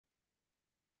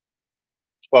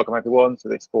welcome everyone to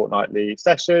this fortnightly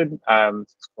session.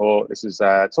 This is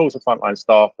tools for frontline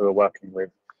staff who are working with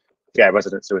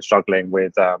residents who are struggling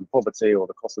with poverty or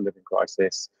the cost of living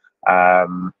crisis.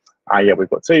 We've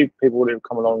got two people who've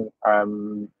come along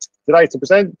today to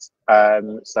present.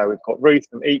 So we've got Ruth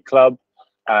from Eat Club,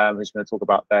 who's going to talk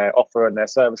about their offer and their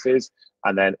services,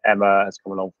 and then Emma has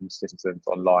come along from Citizens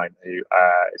Online, who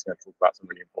is going to talk about some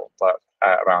really important work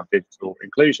around digital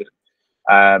inclusion.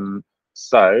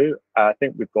 So I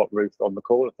think we've got Ruth on the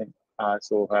call. I think I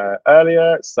saw her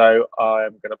earlier, so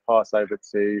I'm going to pass over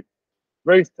to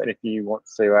Ruth, and if you want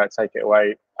to take it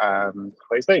away,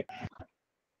 please do.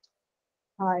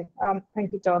 Hi,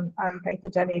 thank you, John, and thank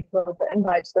you, Jenny, for the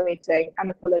invite to the meeting, and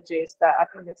apologies that I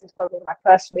think this is probably my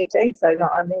first meeting, so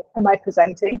not only am I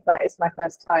presenting, but it's my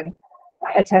first time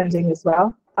attending as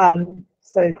well.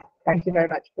 So thank you very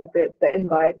much for the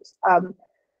invite.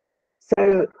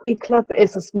 So Eat Club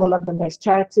is a small London-based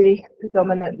charity,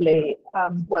 predominantly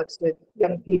works with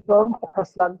young people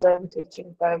across London,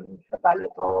 teaching them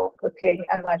valuable cooking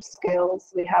and life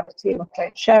skills. We have a team of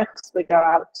trained chefs. We go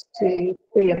out to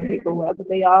the young people wherever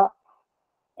they are.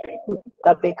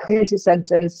 There'll be community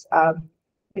centres,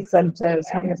 big centres,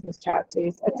 homelessness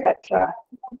charities, etc.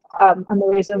 And the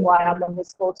reason why I'm on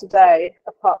this call today,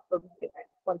 apart from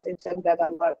wanting to embed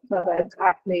our work further into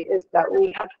Hackney, is that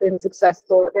we have been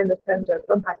successful in the tender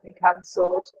from Hackney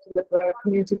Council to deliver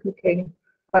community cooking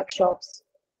workshops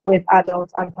with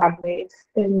adults and families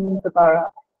in the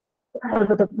borough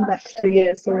over the next 2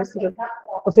 years. So we're sort of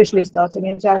officially starting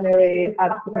in January,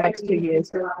 and for the next 2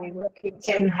 years we'll be working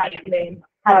in Hackney.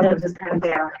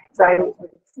 So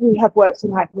we have worked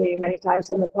in Hackney many times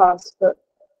in the past, but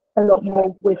a lot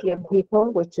more with young people,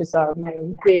 which is our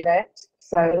main remit.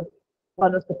 So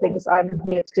one of the things I'm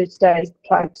here to do today is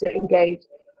try to engage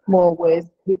more with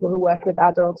people who work with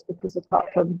adults, because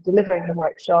apart from delivering the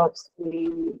workshops, we,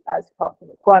 as part of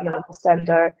the requirement of the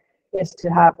centre, is to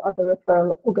have other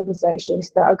referral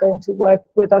organisations that are going to work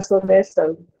with us on this.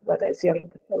 So whether it's young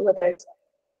people, whether it's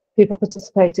people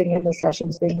participating in the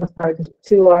sessions being referred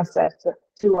to our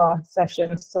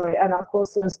sessions, and our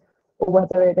courses, or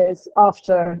whether it is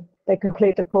after they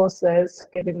complete the courses,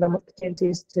 giving them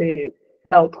opportunities to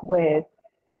help with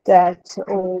debt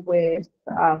or with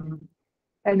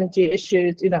energy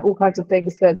issues, all kinds of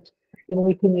things that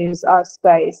we can use our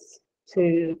space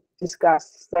to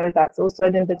discuss. So that's also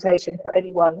an invitation for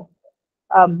anyone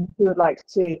who would like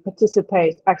to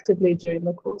participate actively during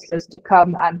the courses to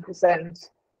come and present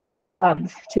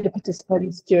to the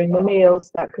participants during the meals.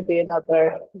 That could be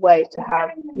another way to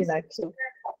have, to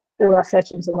all our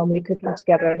sessions and when we cooking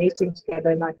together and eating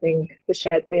together. And I think the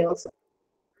shared meals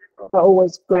are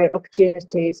always great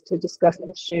opportunities to discuss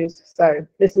issues. So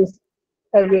this is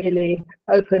a really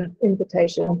open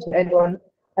invitation to anyone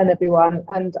and everyone.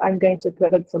 And I'm going to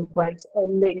put at some point a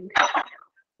link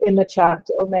in the chat,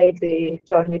 or maybe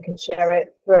John, you can share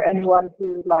it for anyone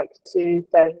who would like to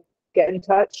then get in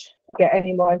touch, get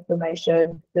any more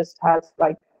information. Just have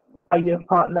are you a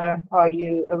partner? Are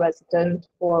you a resident?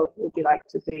 Or would you like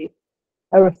to be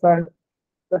a referral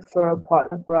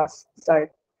partner for us? So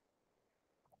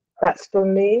that's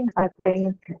from me. I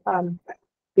think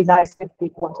be nice if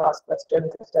people want to ask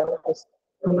questions instead of just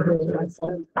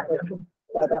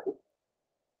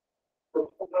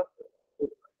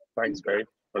Thanks, very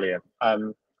brilliant.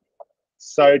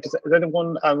 So does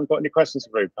anyone got any questions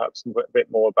for Ruth? Perhaps a bit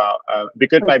more about, it'd be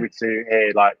good maybe to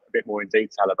hear a bit more in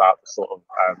detail about the sort of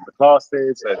the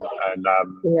classes and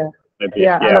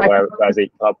where's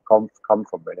Eat Club come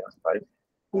from, really, I suppose.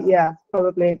 Yeah,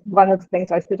 probably. One of the things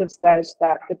I should have said is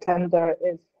that the tender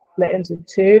is split into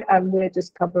two, and we're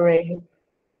just covering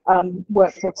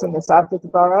workshops in the south of the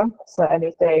borough. So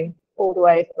anything all the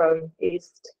way from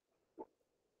east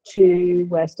to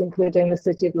west, including the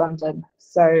City of London.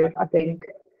 So I think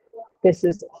this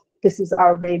is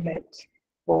our remit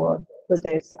for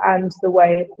this. And the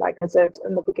way, like I said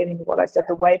in the beginning of what I said,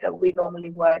 the way that we normally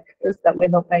work is that we're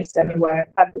not based anywhere,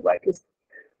 and the work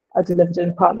are delivered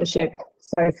in partnership.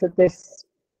 So for this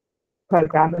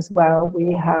program as well,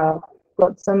 we have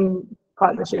got some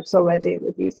partnerships already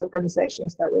with youth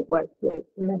organisations that we've worked with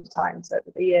many times over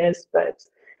the years, but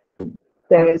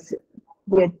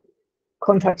we're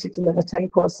contracted to deliver 10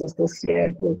 courses this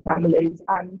year with families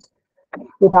and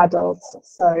with adults.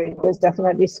 So there's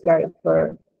definitely scope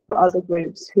for other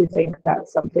groups who think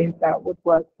that's something that would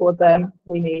work for them.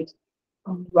 We need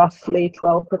roughly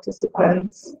 12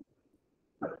 participants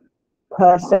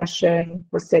per session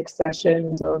for 6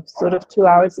 sessions of sort of 2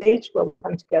 hours each, where we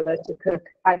come together to cook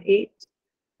and eat.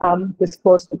 This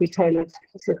course will be tailored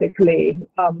specifically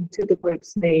to the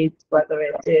group's needs, whether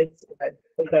it is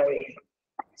a very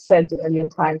said a million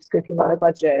times, cooking on a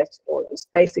budget, or just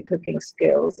basic cooking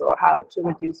skills, or how to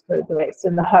reduce food waste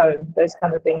in the home, those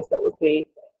kind of things that would be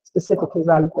specifically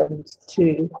relevant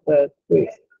to the group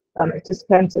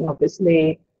participants. And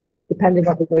obviously, depending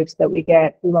on the groups that we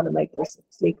get, we want to make this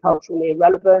culturally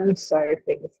relevant. So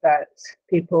things that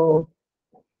people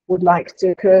would like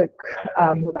to cook,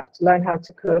 would like to learn how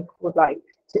to cook, would like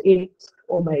to eat,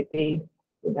 or maybe,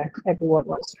 you know, everyone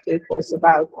wants to do this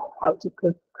about how to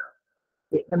cook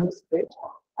Vietnamese food.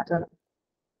 I don't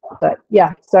know. But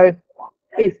yeah, so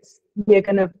we're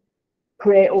going to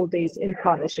create all these in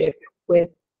partnership with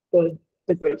the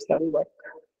groups that we work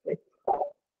with.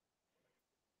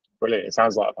 Brilliant. It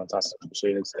sounds like a fantastic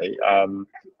opportunity. I'm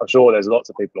sure there's lots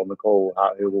of people on the call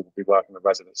who will be working with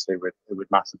residents who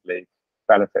would massively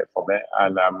benefit from it.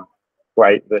 And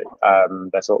great that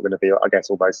they're sort of going to be, I guess,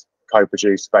 almost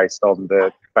co-produced based on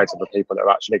the people that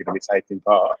are actually going to be taking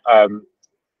part.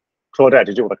 Claudette,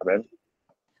 did you want to come in?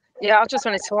 Yeah, I just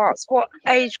wanted to ask, what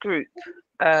age group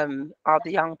are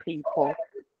the young people?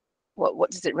 What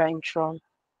does it range from?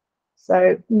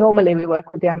 So normally we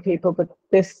work with young people, but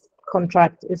this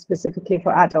contract is specifically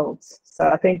for adults. So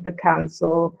I think the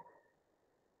council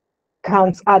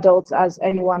counts adults as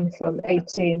anyone from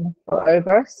 18 or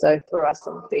over. So for us,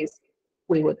 some of these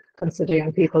we would consider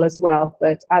young people as well,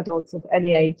 but adults of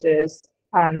any ages,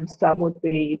 and that would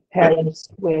be parents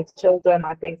with children.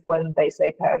 I think when they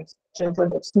say parents with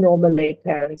children, it's normally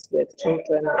parents with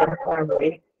children in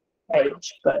primary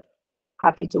age, but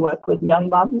happy to work with young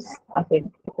mums. I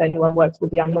think if anyone works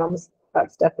with young mums,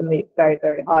 that's definitely very,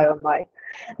 very high on my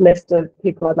list of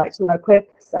people I'd like to work with.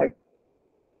 So,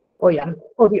 or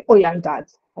young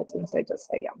dads. I didn't say just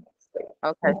say young.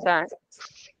 Okay, thanks.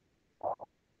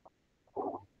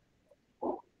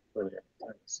 Brilliant.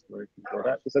 Thanks.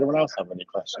 Does anyone else have any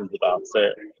questions about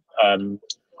it?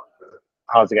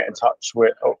 How to get in touch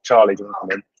with? Oh, Charlie, do you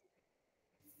want to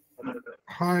come in?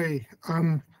 Hi.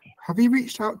 Have you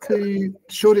reached out to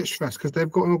Shoreditch Trust, because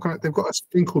they've got a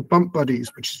thing called Bump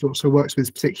Buddies, which also works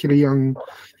with particularly young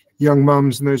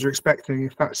mums and those who are expecting.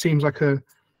 If that seems like a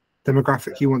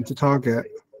demographic you want to target,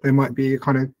 they might be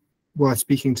kind of worth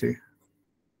speaking to.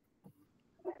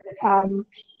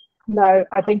 No,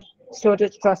 I think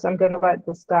Shoreditch Trust, I'm going to write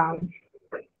this down.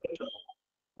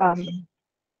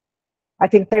 I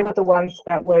think they were the ones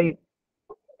that were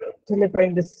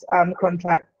delivering this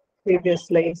contract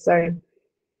previously. So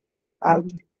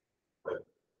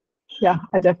yeah,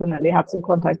 I definitely have some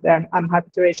contact there. I'm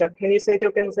happy to reach out. Can you say the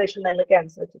organization name again,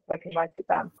 so just I can write it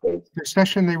down, please? The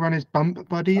session they run is Bump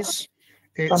Buddies.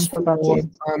 It's Bump for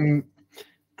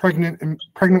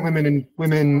pregnant women and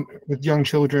women with young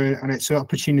children, and it's an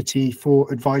opportunity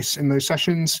for advice in those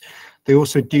sessions. They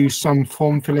also do some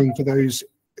form filling for those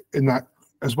in that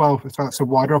as well. So that's a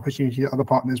wider opportunity that other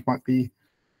partners might be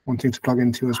wanting to plug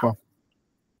into as well.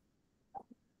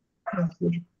 Thank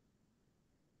you.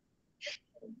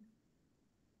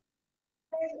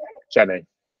 Jenny.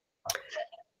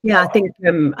 Yeah, I think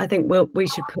we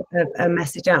should put a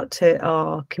message out to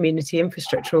our community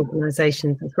infrastructure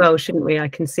organisations as well, shouldn't we? I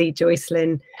can see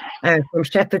Joycelyn from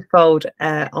Shepherd Fold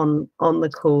on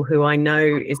the call, who I know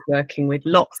is working with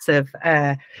lots of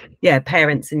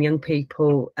parents and young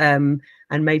people, and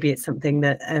maybe it's something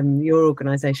that your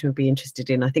organisation would be interested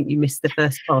in. I think you missed the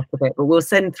first part of it, but we'll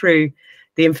send through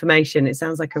the information. It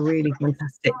sounds like a really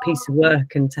fantastic piece of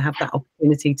work, and to have that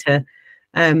opportunity to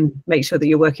make sure that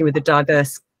you're working with a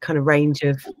diverse kind of range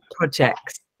of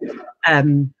projects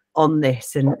on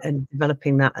this, and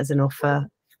developing that as an offer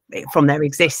from their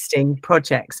existing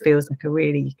projects feels like a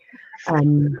really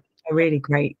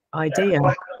great idea.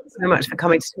 Thanks so much for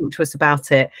coming to talk to us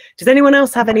about it. Does anyone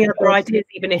else have any other ideas,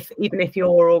 even if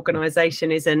your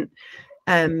organisation isn't?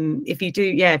 If you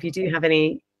do have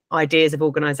any ideas of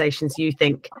organisations you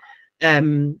think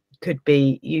could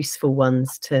be useful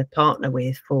ones to partner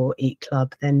with for Eat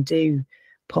Club, then do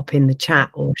pop in the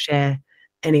chat or share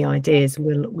any ideas.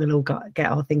 We'll all get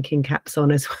our thinking caps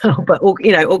on as well. But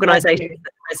organisations,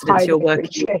 residents you're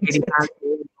working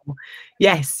with,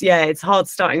 yes, it's hard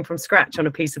starting from scratch on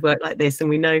a piece of work like this, and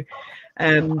we know.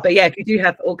 But yeah, if you do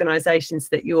have organisations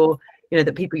that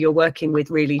that people you're working with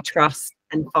really trust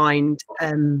and find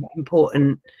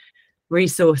important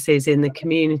resources in the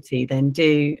community, then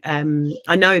do.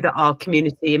 I know that our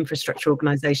community infrastructure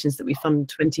organisations that we fund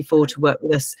 24 to work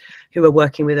with us, who are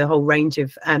working with a whole range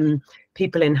of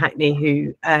people in Hackney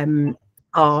who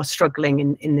are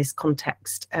struggling in this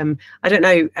context. I don't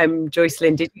know,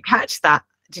 Joycelyn, did you catch that?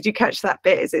 Did you catch that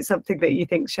bit? Is it something that you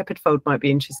think Shepherd Fold might be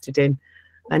interested in?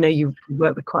 I know you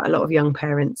work with quite a lot of young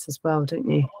parents as well, don't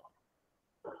you?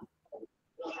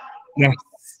 Yes.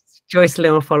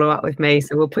 Joycelyn will follow up with me,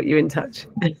 so we'll put you in touch.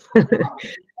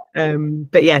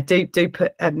 But yeah, do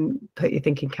put your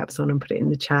thinking caps on and put it in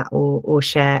the chat, or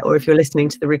share, or if you're listening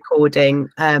to the recording,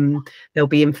 there'll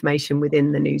be information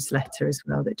within the newsletter as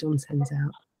well that John sends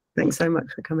out. Thanks so much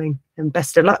for coming, and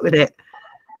best of luck with it.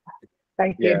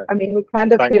 Thank you. Yeah. I mean, we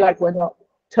kind of feel like we're not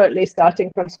totally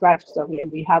starting from scratch. So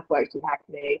we have worked with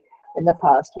Hackney in the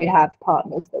past. We have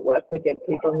partners that work with young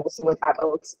people and also with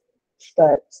adults.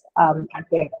 But I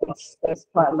think there's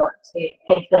quite a lot to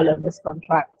fulfill in this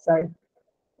contract. So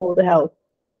all the help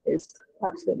is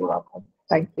absolutely welcome.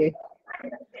 Thank you.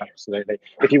 Absolutely.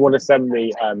 If you want to send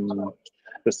me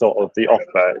the sort of the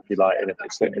offer, if you like,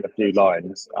 in a few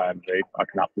lines, I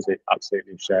can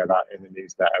absolutely share that in the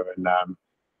newsletter and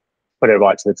put it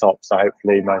right to the top. So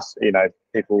hopefully most,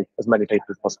 people, as many people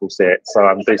as possible see it.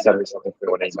 So do send me something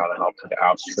through an email and I'll put it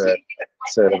out to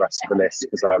the rest of the list,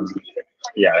 because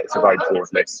yeah, it's a very broad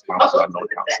list, council and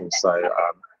non-council. So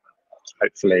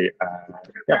hopefully,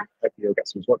 hopefully you'll get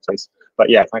some responses.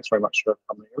 But yeah, thanks very much for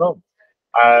coming along.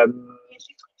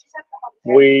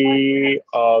 We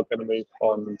are going to move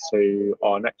on to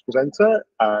our next presenter.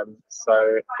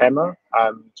 So Emma,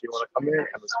 do you want to come in?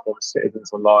 Emma's from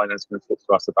Citizens Online and is going to talk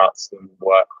to us about some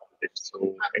work on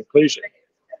digital inclusion.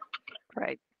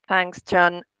 Great, thanks,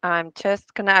 John. I've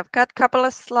got a couple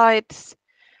of slides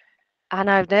and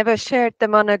I've never shared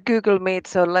them on a Google Meet,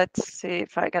 so let's see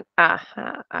if I can.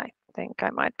 I think I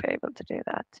might be able to do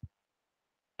that.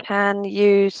 Can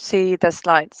you see the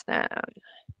slides now?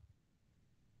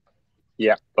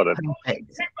 Yeah, got it.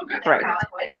 Great.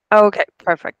 Okay,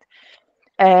 perfect.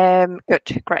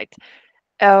 Good, great.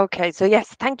 Okay, so yes,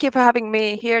 thank you for having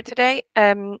me here today.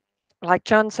 Like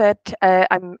John said,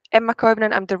 I'm Emma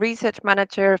Koivunen. I'm the research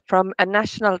manager from a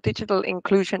national digital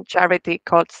inclusion charity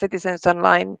called Citizens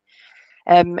Online.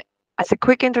 As a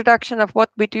quick introduction of what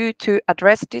we do to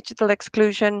address digital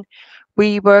exclusion,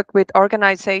 we work with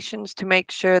organizations to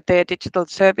make sure their digital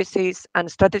services and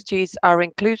strategies are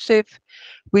inclusive.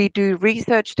 We do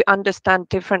research to understand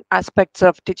different aspects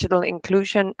of digital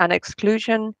inclusion and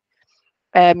exclusion.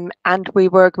 And we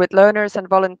work with learners and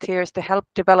volunteers to help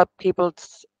develop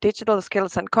people's digital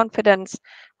skills and confidence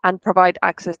and provide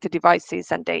access to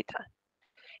devices and data.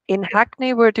 In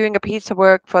Hackney, we're doing a piece of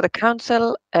work for the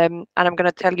council, and I'm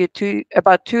going to tell you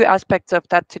about two aspects of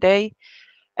that today,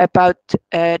 about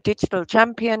digital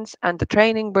champions and the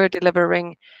training we're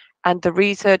delivering, and the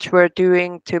research we're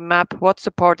doing to map what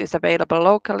support is available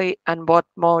locally and what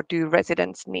more do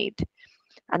residents need.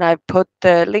 And I've put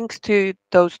the links to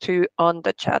those two on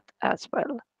the chat as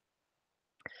well.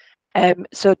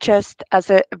 So just as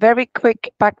a very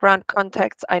quick background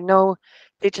context, I know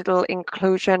digital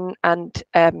inclusion and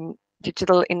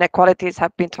digital inequalities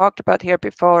have been talked about here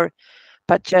before,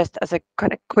 but just as a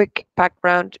kind of quick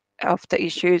background of the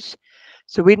issues.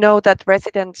 So we know that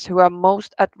residents who are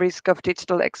most at risk of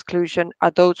digital exclusion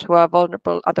are those who are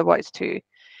vulnerable otherwise too,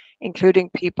 including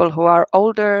people who are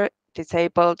older,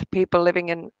 disabled, people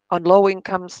living on low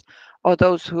incomes, or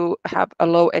those who have a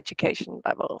low education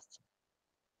level.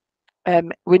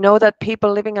 We know that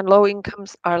people living on low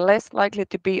incomes are less likely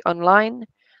to be online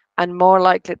and more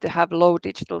likely to have low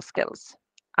digital skills.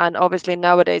 And obviously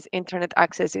nowadays, internet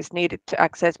access is needed to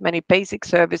access many basic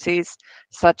services,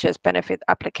 such as benefit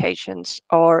applications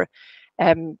or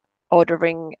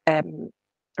ordering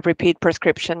repeat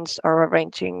prescriptions or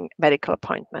arranging medical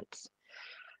appointments.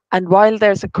 And while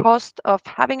there's a cost of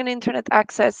having an internet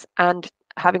access and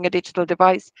having a digital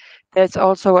device, there's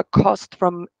also a cost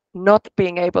from not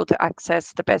being able to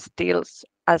access the best deals,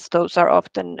 as those are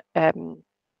often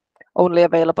only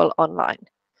available online.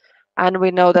 And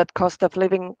we know that cost of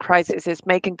living crisis is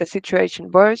making the situation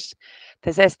worse.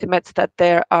 There's estimates that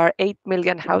there are 8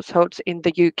 million households in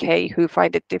the UK who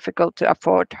find it difficult to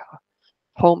afford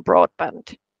home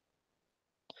broadband.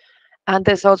 And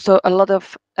there's also a lot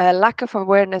of lack of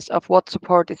awareness of what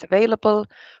support is available,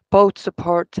 both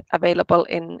support available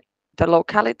in the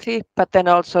locality, but then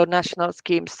also national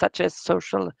schemes such as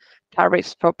social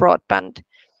tariffs for broadband.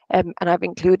 And I've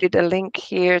included a link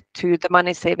here to the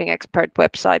Money Saving Expert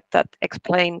website that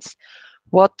explains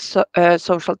what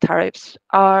social tariffs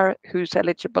are, who's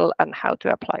eligible, and how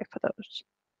to apply for those.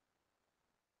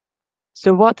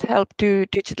 So what help do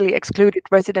digitally excluded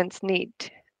residents need?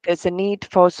 There's a need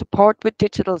for support with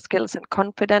digital skills and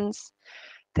confidence.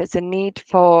 There's a need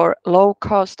for low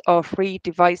cost or free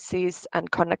devices and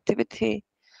connectivity.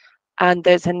 And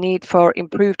there's a need for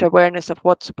improved awareness of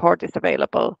what support is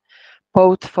available,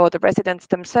 both for the residents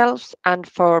themselves and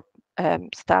for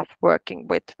staff working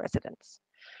with residents.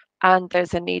 And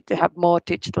there's a need to have more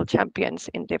digital champions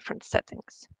in different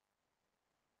settings.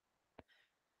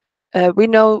 We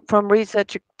know from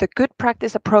research the good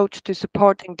practice approach to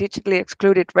supporting digitally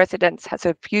excluded residents has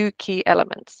a few key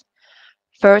elements.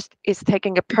 First is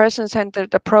taking a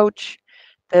person-centered approach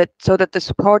so that the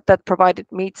support that provided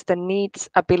meets the needs,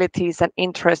 abilities, and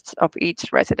interests of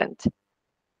each resident.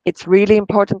 It's really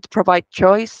important to provide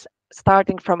choice,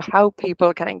 starting from how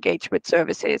people can engage with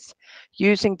services.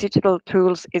 Using digital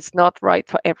tools is not right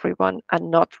for everyone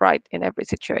and not right in every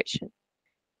situation.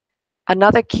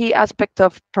 Another key aspect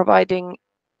of providing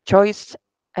choice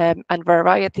and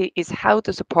variety is how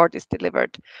the support is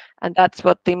delivered. And that's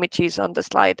what the images on the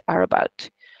slide are about.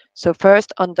 So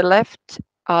first on the left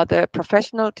are the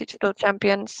professional digital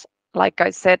champions. Like I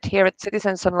said, here at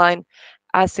Citizens Online,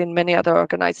 as in many other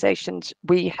organizations,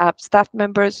 we have staff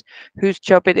members whose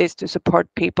job it is to support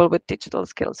people with digital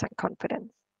skills and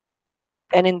confidence.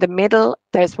 And in the middle,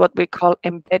 there's what we call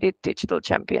embedded digital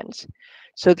champions.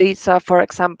 So these are, for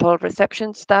example,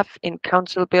 reception staff in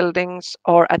council buildings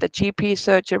or at a GP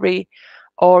surgery,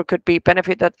 or could be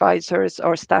benefit advisors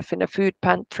or staff in a food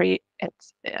pantry,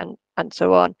 and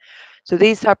so on. So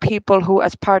these are people who,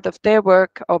 as part of their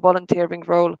work or volunteering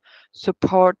role,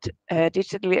 support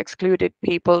digitally excluded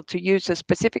people to use a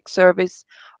specific service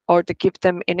or to give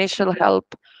them initial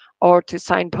help or to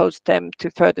signpost them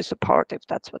to further support if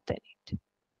that's what they need.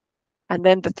 And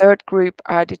then the third group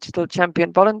are digital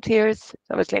champion volunteers.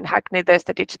 Obviously in Hackney, there's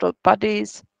the digital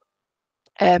buddies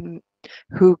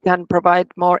who can provide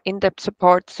more in-depth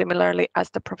support similarly as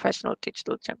the professional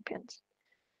digital champions.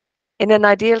 In an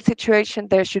ideal situation,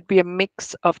 there should be a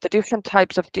mix of the different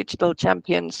types of digital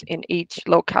champions in each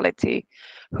locality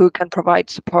who can provide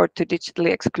support to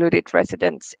digitally excluded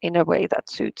residents in a way that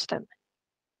suits them.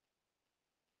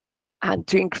 And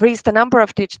to increase the number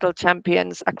of digital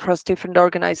champions across different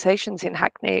organizations in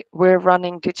Hackney, we're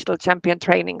running digital champion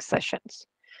training sessions.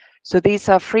 So these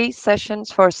are free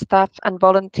sessions for staff and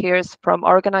volunteers from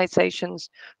organizations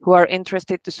who are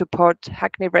interested to support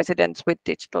Hackney residents with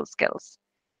digital skills.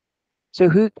 So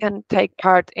who can take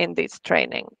part in this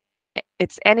training?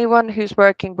 It's anyone who's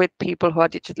working with people who are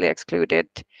digitally excluded,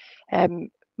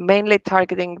 mainly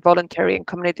targeting voluntary and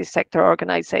community sector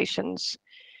organizations.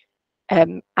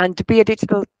 And to be a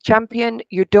digital champion,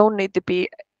 you don't need to be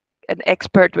an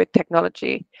expert with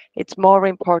technology. It's more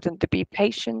important to be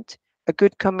patient, a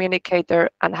good communicator,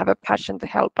 and have a passion to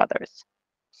help others.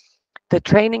 The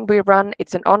training we run,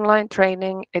 it's an online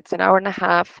training, it's an hour and a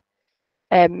half,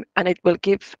 and it will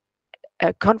give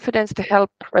confidence to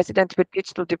help residents with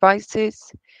digital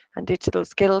devices and digital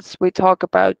skills. We talk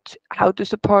about how to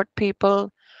support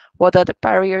people, what are the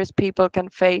barriers people can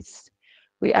face.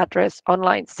 We address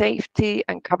online safety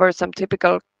and cover some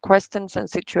typical questions and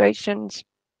situations.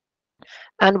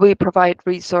 And we provide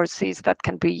resources that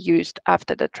can be used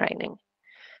after the training.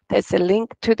 There's a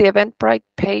link to the Eventbrite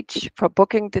page for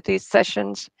booking to these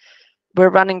sessions. We're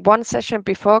running one session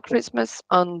before Christmas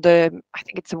on I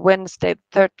think it's Wednesday,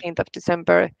 13th of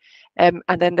December. And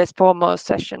then there's 4 more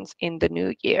sessions in the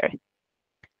new year.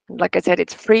 And like I said,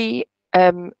 it's free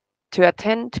to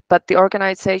attend, but the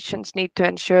organizations need to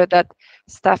ensure that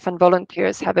staff and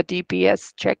volunteers have a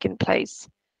DBS check in place.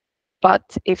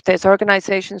 But if there's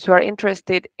organizations who are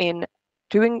interested in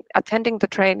attending the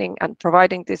training and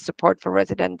providing this support for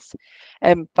residents,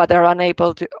 but are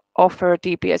unable to offer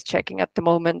DBS checking at the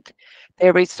moment,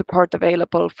 there is support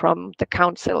available from the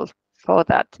council for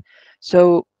that.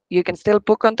 So you can still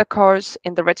book on the course.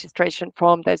 In the registration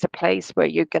form, there's a place where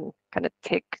you can kind of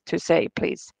tick to say,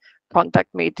 please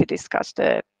contact me to discuss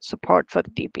the support for the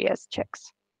DBS checks.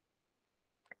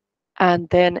 And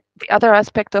then the other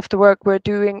aspect of the work we're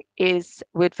doing is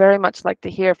we'd very much like to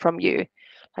hear from you.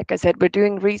 Like I said, we're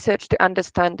doing research to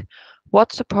understand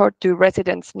what support do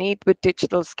residents need with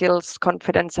digital skills,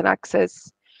 confidence, and access.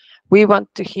 We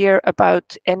want to hear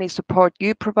about any support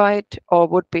you provide or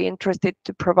would be interested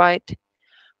to provide.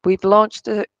 We've launched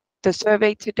the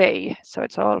survey today, so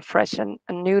it's all fresh and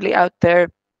newly out there.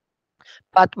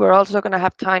 But we're also going to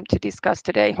have time to discuss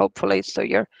today, hopefully, so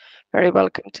you're very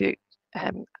welcome to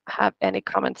have any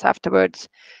comments afterwards.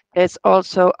 There's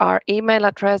also our email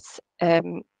address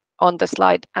on the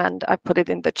slide, and I put it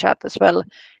in the chat as well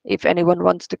if anyone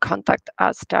wants to contact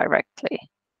us directly.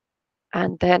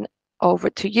 And then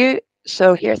over to you.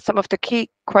 So here's some of the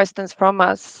key questions from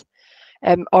us,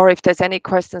 or if there's any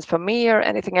questions for me or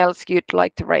anything else you'd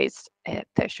like to raise,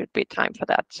 there should be time for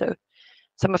that. So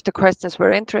some of the questions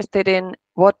we're interested in: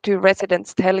 what do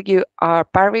residents tell you are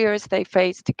barriers they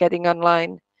face to getting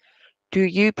online? Do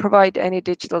you provide any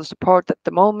digital support at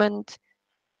the moment?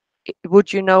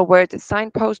 Would you know where to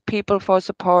signpost people for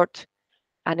support?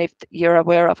 And if you're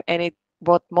aware of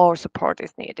what more support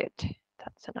is needed?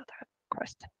 That's another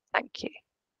question. Thank you.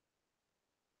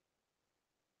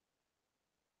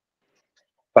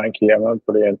 Thank you, Emma.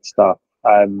 Brilliant stuff.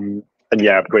 And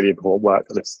yeah, really important work.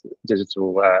 This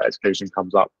digital exclusion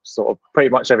comes up sort of pretty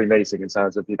much every meeting in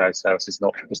terms of, services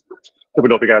not just people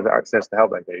not being able to access the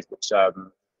help they need, which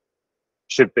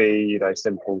should be,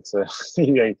 simple to,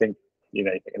 you think, in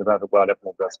a perfect world, everyone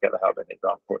will be able to get the help they need,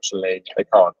 but unfortunately they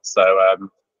can't. So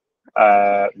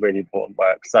really important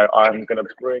work. So I'm going to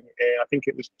bring in, I think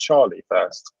it was Charlie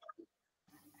first.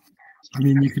 I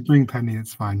mean, you could bring Penny,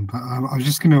 it's fine. But I was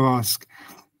just going to ask,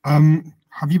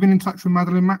 have you been in touch with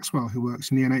Madeline Maxwell, who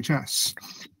works in the NHS?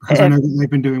 Because I know that they've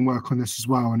been doing work on this as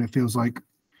well, and it feels like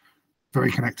very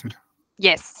connected.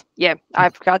 Yes, yeah,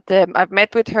 I've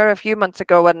met with her a few months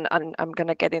ago, and I'm going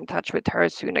to get in touch with her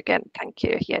soon again. Thank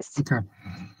you. Yes. Okay.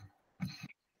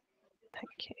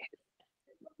 Thank you.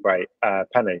 Great.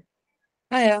 Penny.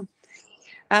 Hiya.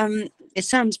 It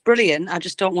sounds brilliant. I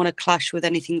just don't want to clash with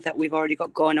anything that we've already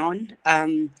got going on,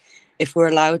 if we're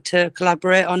allowed to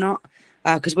collaborate or not,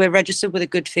 because we're registered with the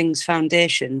Good Things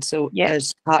Foundation, so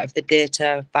as part of the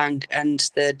data bank and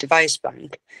the device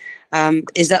bank.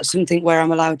 Is that something where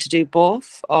I'm allowed to do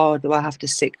both, or do I have to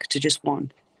stick to just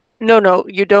one? No,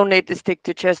 you don't need to stick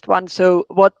to just one. So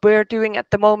what we're doing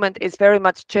at the moment is very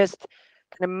much just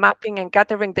kind of mapping and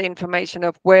gathering the information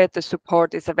of where the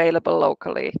support is available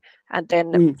locally. And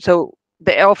then, so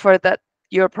the offer that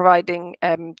you're providing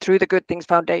through the Good Things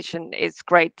Foundation is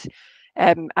great.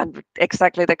 And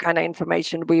exactly the kind of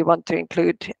information we want to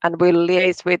include. And we'll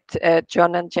liaise with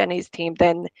John and Jenny's team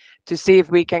then to see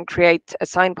if we can create a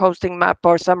signposting map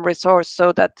or some resource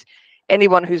so that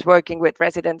anyone who's working with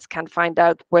residents can find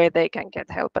out where they can get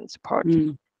help and support.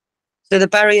 So the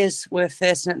barriers we're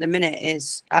facing at the minute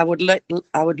is I would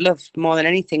love more than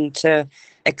anything to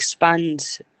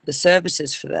expand the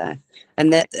services for there,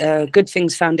 and that Good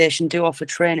Things Foundation do offer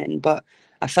training, but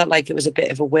I felt like it was a bit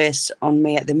of a waste on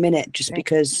me at the minute, just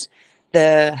because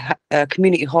the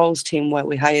community halls team where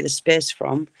we hire the space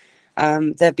from,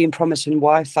 they've been promising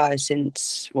Wi-Fi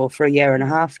for a year and a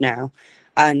half now,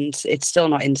 and it's still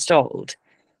not installed.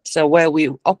 So where we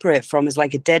operate from is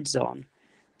like a dead zone.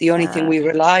 The only thing we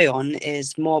rely on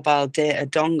is mobile data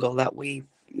dongle that we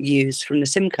use from the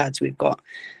SIM cards we've got,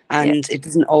 and it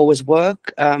doesn't always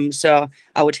work. So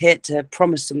I would hate to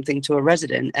promise something to a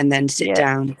resident and then sit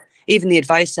down. Even the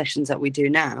advice sessions that we do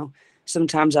now,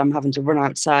 sometimes I'm having to run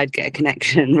outside, get a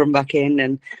connection, run back in,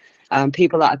 and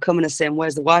people that are coming are saying,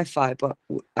 "Where's the Wi-Fi?" But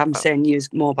I'm saying use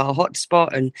mobile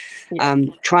hotspot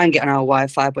and try and get on our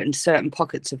Wi-Fi. But in certain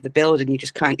pockets of the building, you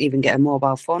just can't even get a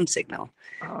mobile phone signal.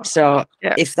 So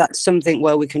if that's something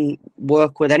where we can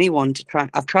work with anyone to try,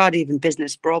 I've tried even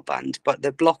business broadband, but they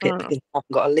block it because we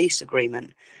haven't got a lease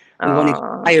agreement. We wanted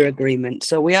a hire agreement.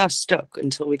 So we are stuck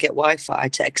until we get Wi-Fi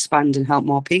to expand and help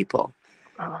more people.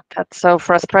 Oh, that's so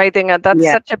frustrating. And that's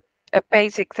such a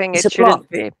basic thing. It's it shouldn't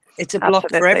be. It's a block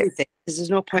for everything. Because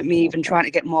there's no point me even trying to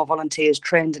get more volunteers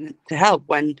trained to help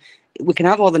when we can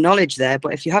have all the knowledge there,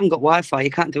 but if you haven't got Wi-Fi,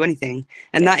 you can't do anything.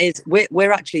 And that is,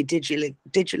 we're actually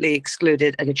digitally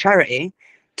excluded as a charity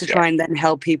to try and then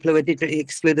help people who are digitally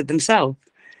excluded themselves.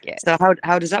 So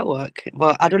how does that work?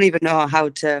 Well, I don't even know how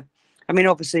to. I mean,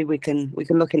 obviously we can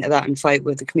look into that and fight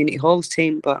with the community halls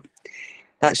team, but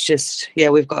that's just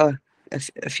we've got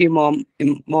a few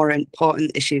more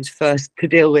important issues first to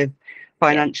deal with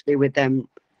financially with them,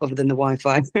 other than the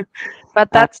Wi-Fi. But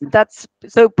that's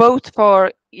so both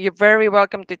for you're very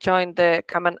welcome to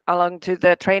come along to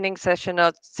the training session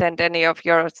or send any of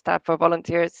your staff or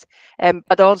volunteers.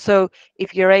 But also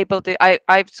if you're able to,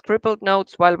 I've scribbled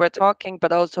notes while we're talking,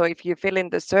 but also if you fill in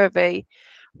the survey,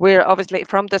 we're obviously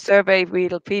from the survey,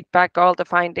 we'll feed back all the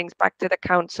findings back to the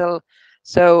council.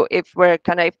 So if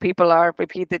people are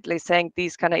repeatedly saying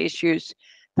these kind of issues,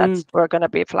 we're going to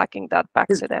be flagging that back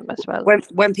to them as well.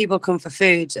 When people come for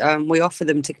food, we offer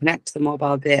them to connect to the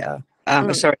mobile data.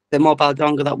 The mobile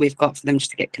dongle that we've got for them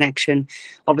just to get connection.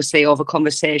 Obviously, over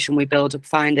conversation, we build up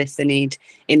find if they need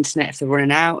internet, if they're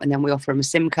running out, and then we offer them a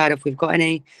SIM card if we've got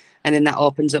any. And then that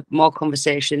opens up more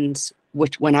conversations,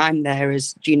 which when I'm there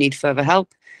is, do you need further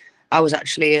help? I was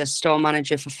actually a store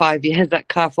manager for 5 years at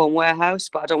Carphone Warehouse,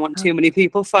 but I don't want too many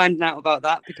people finding out about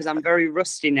that because I'm very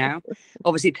rusty now.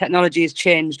 Obviously, technology has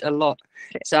changed a lot.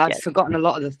 So I'd forgotten a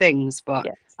lot of the things, but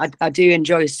I do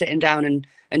enjoy sitting down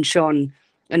and showing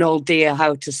an old dear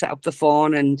how to set up the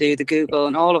phone and do the Google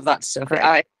and all of that stuff.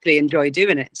 I actually enjoy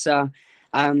doing it. So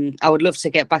I would love to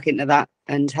get back into that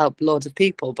and help loads of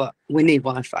people, but we need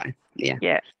Wi-Fi.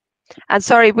 Yeah. And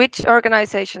sorry, which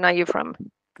organisation are you from?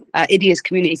 Idia's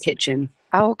Community Kitchen.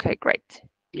 Oh, okay, great.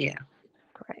 Yeah.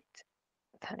 Great.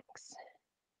 Thanks.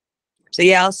 So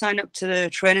I'll sign up to the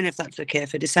training if that's okay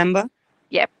for December.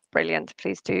 Yep, brilliant.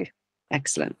 Please do.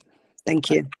 Excellent. Thank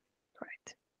you.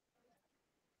 Great.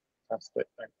 Fantastic,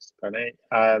 thanks, Penny.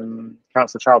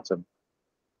 Councillor Charlton.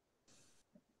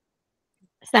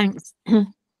 Thanks.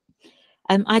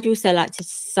 I'd also like to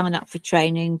sign up for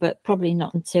training, but probably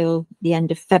not until the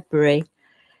end of February.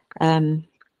 I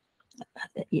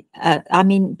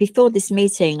mean, before this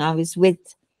meeting, I was with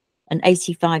an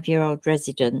 85-year-old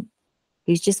resident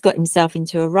who's just got himself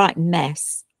into a right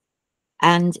mess.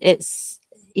 And it's,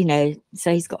 you know,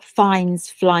 so he's got fines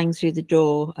flying through the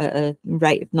door at a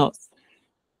rate of knots.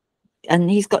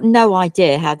 And he's got no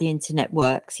idea how the internet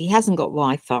works. He hasn't got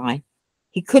Wi-Fi.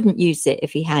 He couldn't use it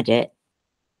if he had it.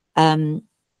 You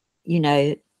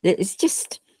know, it's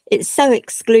so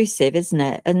exclusive, isn't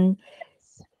it? And,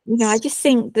 you know, I just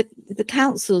think that the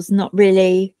council's not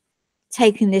really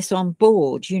taken this on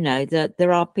board, you know, that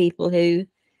there are people who,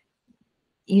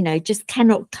 you know, just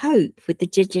cannot cope with the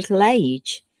digital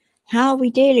age. How are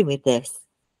we dealing with this?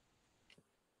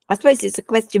 I suppose it's a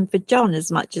question for John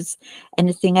as much as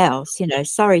anything else, you know.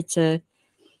 Sorry to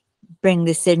bring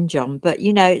this in, John, but,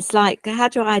 you know, it's like, how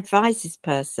do I advise this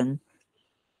person?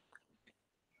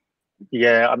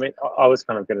 Yeah, I mean, I was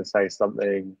kind of going to say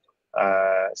something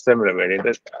similar, really. I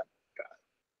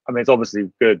mean, it's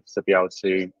obviously good to be able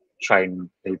to train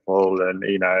people and,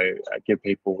 you know, give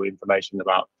people information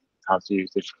about how to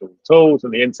use digital tools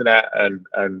and the internet,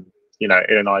 and you know,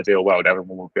 in an ideal world,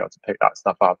 everyone will be able to pick that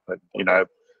stuff up, and, you know,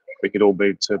 we could all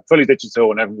move to fully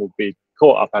digital and everyone will be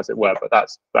caught up, as it were. But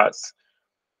that's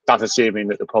assuming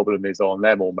that the problem is on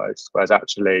them almost, whereas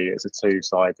actually it's a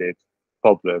two-sided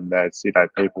problem. There's, you know,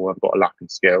 people have got a lack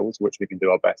of skills, which we can do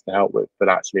our best to help with, but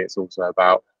actually it's also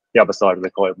about the other side of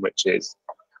the coin, which is,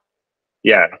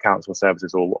 yeah, council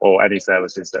services or any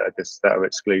services that are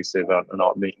exclusive and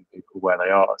aren't meeting people where they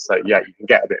are. So yeah, you can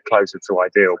get a bit closer to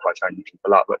ideal by training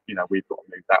people up, but, you know, we've got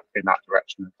to move that in that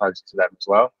direction and closer to them as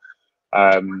well.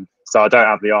 So I don't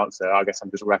have the answer. I guess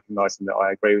I'm just recognizing that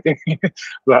I agree with you,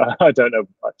 but I don't know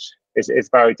much. It's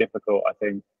very difficult, I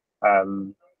think,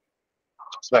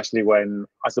 especially when,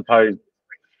 I suppose,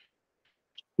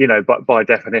 you know, but by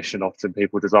definition, often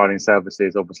people designing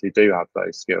services obviously do have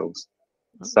those skills.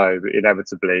 So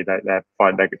inevitably,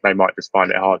 they might just find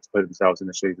it hard to put themselves in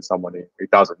the shoes of someone who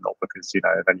doesn't, not because, you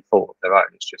know, of any fault of their own.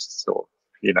 It's just sort of,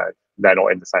 you know, they're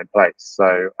not in the same place.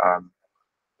 So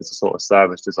there's a sort of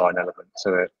service design element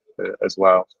to it as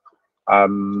well.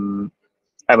 Emma,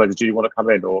 did you want to come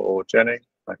in, or Jenny?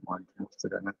 I don't mind to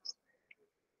go next.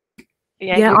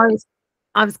 Yeah,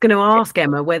 I was going to ask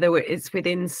Emma whether it's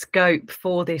within scope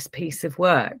for this piece of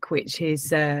work, which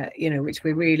is, you know, which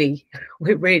we're really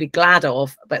glad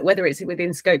of, but whether it's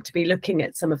within scope to be looking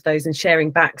at some of those and sharing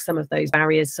back some of those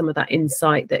barriers, some of that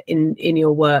insight that in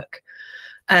your work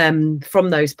from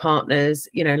those partners,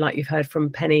 you know, like you've heard from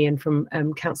Penny and from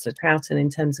Councillor Troughton, in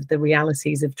terms of the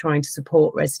realities of trying to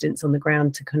support residents on the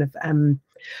ground to kind of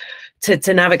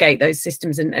to navigate those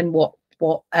systems, and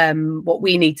what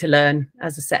we need to learn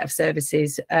as a set of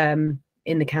services in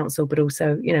the council, but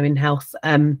also, you know, in health,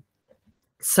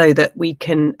 so that we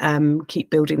can keep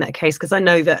building that case. Because I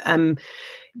know that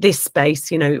this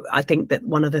space, you know, I think that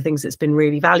one of the things that's been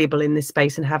really valuable in this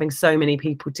space, and having so many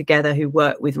people together who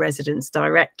work with residents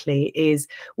directly, is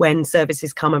when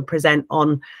services come and present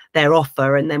on their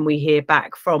offer, and then we hear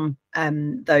back from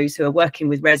those who are working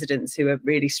with residents who are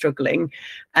really struggling,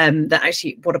 that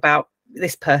actually, what about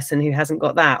this person who hasn't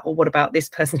got that, or what about this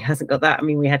person who hasn't got that? I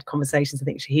mean, we had conversations, I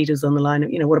think Shahid was on the line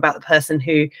of, you know, what about the person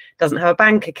who doesn't have a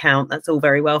bank account? That's all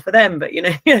very well for them, but, you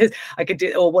know, I could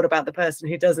do, or what about the person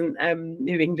who doesn't,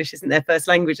 who English isn't their first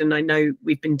language? And I know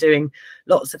we've been doing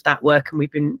lots of that work, and we've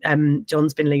been,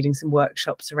 John's been leading some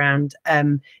workshops around,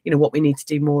 you know, what we need to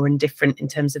do more and different in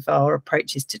terms of our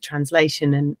approaches to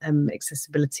translation and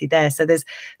accessibility there. So there's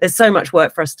so much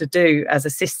work for us to do as a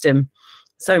system,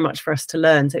 so much for us to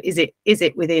learn. So is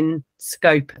it within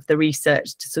scope of the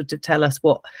research to sort of tell us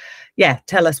what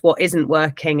isn't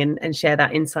working, and share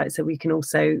that insight, so we can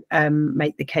also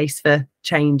make the case for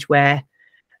change where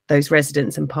those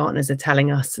residents and partners are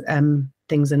telling us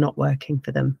things are not working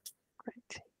for them.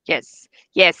 Great. Yes.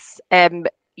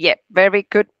 Yeah, very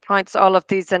good points, all of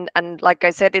these, and like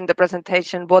I said in the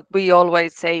presentation, what we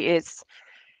always say is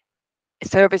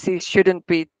services shouldn't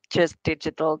be just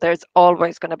digital. There's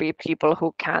always going to be people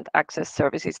who can't access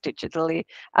services digitally,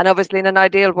 and obviously in an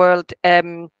ideal world,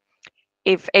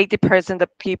 if 80%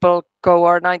 of people go,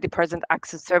 or 90%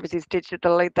 access services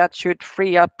digitally, that should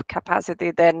free up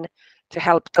capacity then to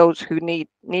help those who need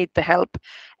the help.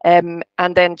 And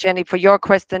then Jenny, for your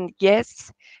question,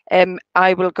 yes,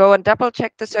 I will go and double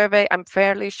check the survey. I'm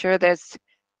fairly sure there's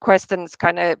questions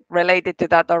kind of related to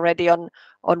that already on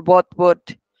what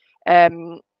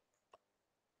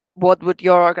what would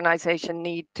your organization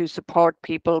need to support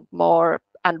people more,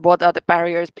 and what are the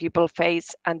barriers people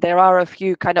face? And there are a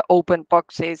few kind of open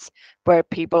boxes where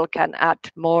people can add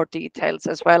more details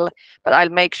as well, but I'll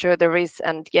make sure there is.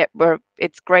 And yeah,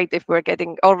 it's great if we're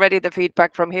getting already the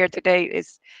feedback from here today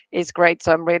is great,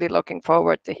 so I'm really looking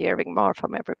forward to hearing more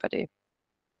from everybody.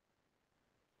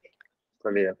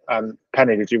 Brilliant.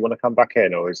 Penny, did you want to come back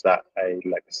in, or is that a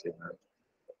legacy?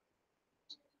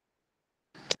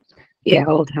 Yeah,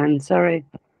 old hand, sorry.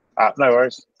 No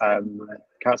worries.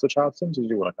 Councillor Charlton, did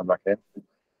you want to come back in?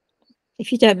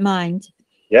 If you don't mind.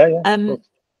 Yeah.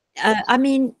 I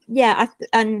mean, yeah,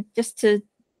 and just to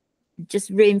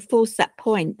reinforce that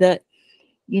point that,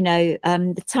 you know,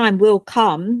 the time will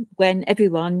come when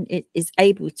everyone is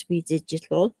able to be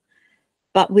digital,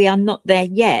 but we are not there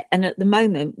yet. And at the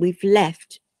moment, we've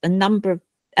left a number of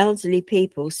elderly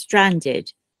people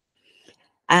stranded.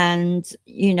 And,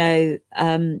 you know,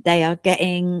 they are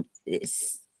getting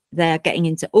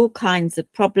into all kinds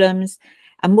of problems.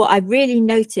 And what I really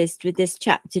noticed with this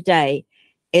chap today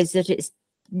is that it's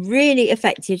really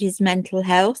affected his mental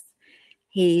health.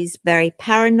 He's very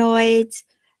paranoid.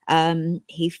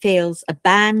 He feels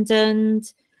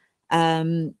abandoned.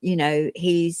 You know,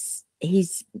 he's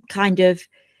kind of,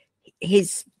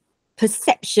 his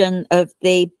perception of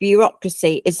the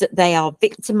bureaucracy is that they are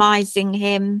victimizing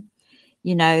him,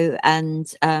 you know,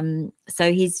 and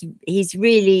so he's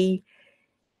really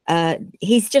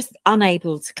he's just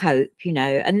unable to cope, you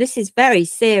know, and this is very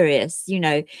serious, you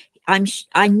know.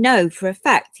 I know for a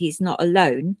fact he's not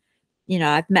alone. You know,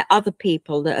 I've met other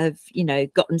people that have, you know,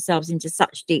 got themselves into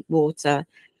such deep water,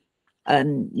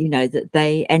 you know, that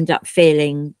they end up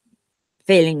feeling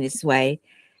this way.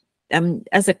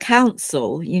 As a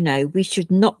council, you know, we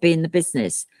should not be in the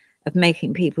business of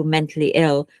making people mentally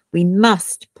ill. We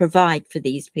must provide for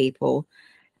these people.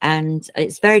 And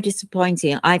it's very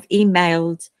disappointing. I've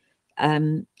emailed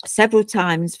several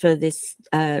times for this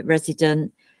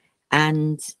resident,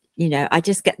 and, you know, I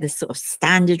just get this sort of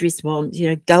standard response, you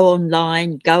know, go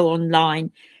online. Do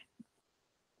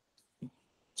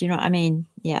you know what I mean?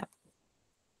 Yeah.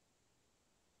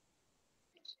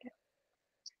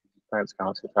 Thanks,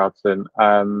 Councillor Charlton.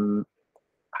 Hannah,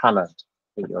 I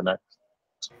think you're next.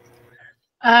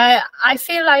 I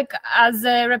feel like as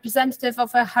a representative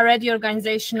of a Haredi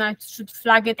organization, I should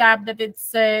flag it up that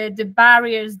it's the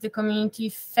barriers the community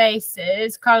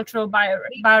faces, cultural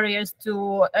barriers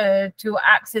to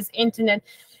access internet.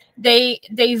 They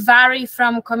vary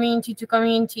from community to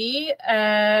community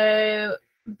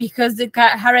because the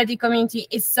Haredi community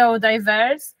is so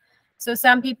diverse. So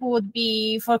some people would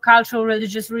be, for cultural,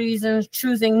 religious reasons,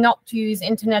 choosing not to use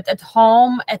internet at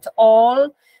home at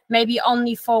all, maybe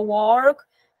only for work.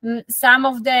 Some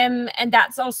of them, and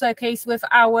that's also a case with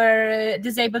our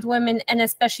disabled women and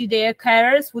especially their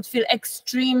carers, would feel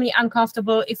extremely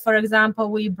uncomfortable if, for example,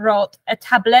 we brought a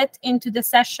tablet into the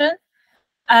session.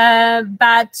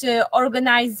 But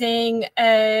organizing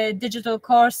digital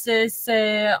courses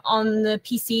on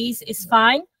PCs is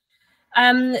fine.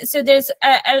 So there's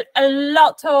a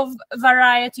lot of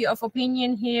variety of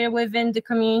opinion here within the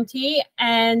community,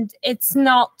 and it's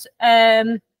not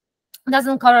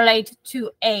doesn't correlate to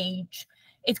age.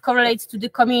 It correlates to the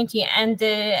community and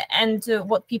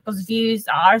what people's views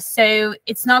are. So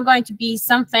it's not going to be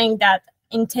something that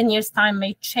in 10 years' time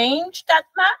may change that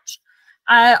much,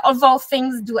 although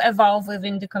things do evolve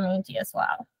within the community as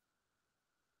well.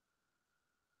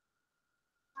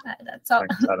 That's all.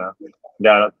 Thanks, Hannah.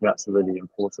 Yeah, that's a really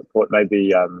important point.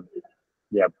 Maybe,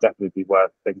 yeah, definitely be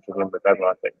worth thinking in with Emma,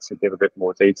 I think, to give a bit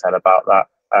more detail about that.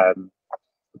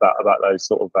 About those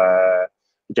sort of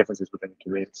differences within the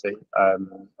community.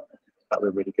 That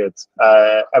would be really good.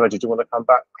 Emma, did you want to come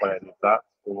back on any of that,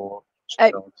 or should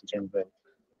we go on to Genevieve?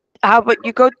 How about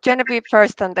you go Genevieve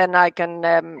first, and then I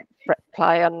can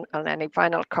reply on any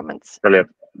final comments. Brilliant.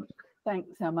 Thanks,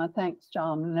 Emma. Thanks,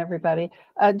 John, and everybody.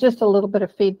 Just a little bit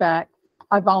of feedback.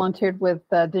 I volunteered with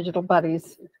Digital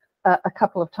Buddies a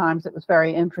couple of times. It was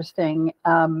very interesting.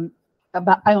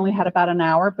 I only had about an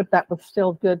hour, but that was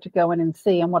still good to go in and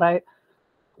see. And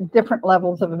different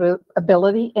levels of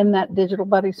ability in that Digital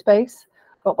Buddy space.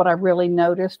 But what I really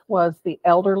noticed was the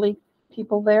elderly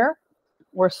people there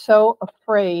were so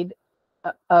afraid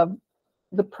of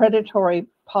the predatory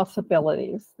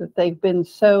possibilities, that they've been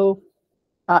so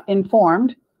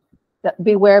informed that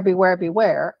beware, beware,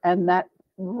 beware. And that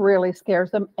really scares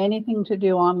them. Anything to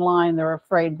do online, they're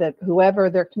afraid that whoever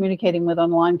they're communicating with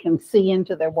online can see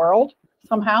into their world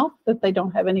somehow, that they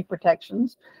don't have any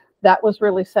protections. That was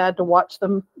really sad to watch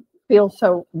them feel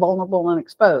so vulnerable and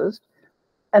exposed.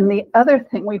 And the other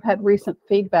thing, we've had recent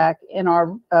feedback in our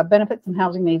benefits and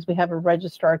housing needs. We have a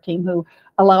registrar team who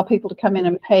allow people to come in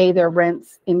and pay their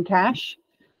rents in cash.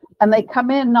 And they come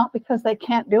in not because they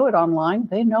can't do it online.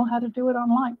 They know how to do it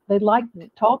online. They like to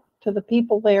talk to the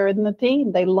people there in the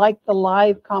team. They like the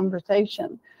live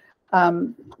conversation.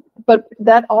 But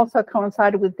that also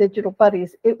coincided with Digital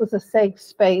Buddies. It was a safe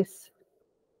space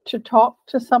to talk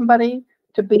to somebody,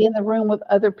 to be in the room with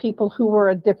other people who were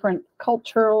of different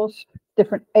cultures,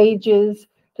 different ages,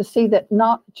 to see that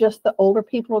not just the older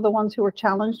people are the ones who are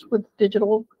challenged with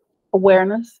digital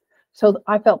awareness. So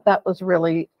I felt that was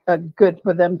really good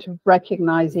for them to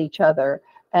recognize each other.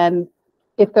 And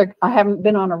if I haven't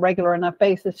been on a regular enough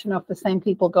basis to know if the same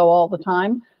people go all the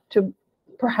time, to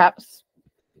perhaps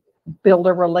build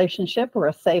a relationship or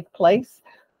a safe place.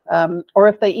 Or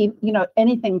if they,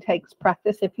 anything takes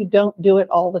practice. If you don't do it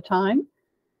all the time,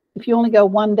 if you only go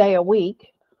one day a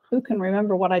week, who can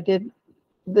remember what I did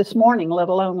this morning, let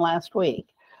alone last week?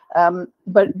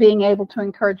 But being able to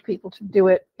encourage people to do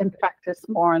it in practice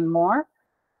more and more.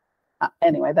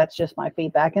 Anyway, that's just my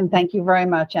feedback. And thank you very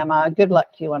much, Emma. Good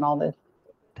luck to you on all this.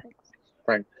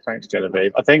 Thanks,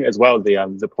 Genevieve. I think as well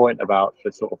the point about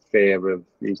the sort of fear of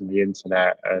using the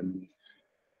internet and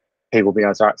people being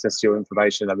able to access your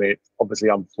information. I mean, obviously,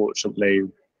 unfortunately,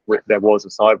 there was a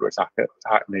cyber attack at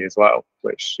Hackney as well,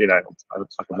 which I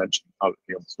can mention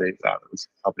publicly. Obviously, that was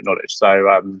public knowledge.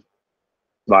 So,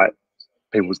 like,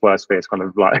 people's worst fears kind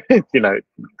of like that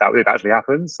did actually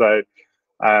happen. So,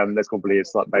 there's probably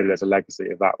maybe there's a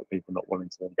legacy of that with people not wanting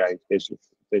to engage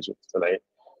digitally.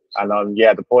 And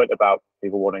the point about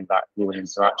people wanting that human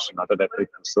interaction, I don't know if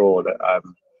people saw that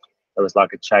there was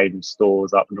like a chain of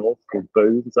stores up north called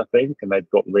Booths, I think, and they'd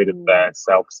got rid of their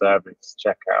self-service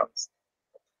checkouts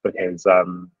because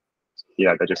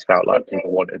they just felt like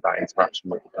people wanted that interaction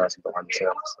with the person behind the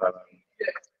till. So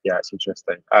it's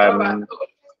interesting.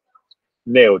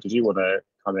 Neil, did you want to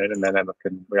come in, and then Emma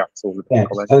can react to all the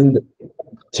comments? And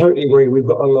totally agree, we've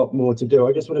got a lot more to do.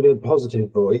 I just want to be a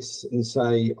positive voice and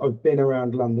say I've been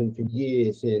around London for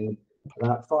years in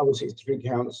about 5 or 6 different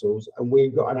councils, and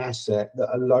we've got an asset that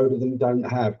a load of them don't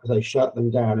have because they shut them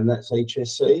down, and that's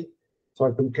HSC. So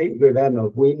I completely agree with Emma.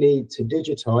 We need to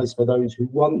digitise for those who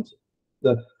want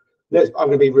I'm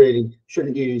going to be really,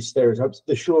 shouldn't use stereotypes,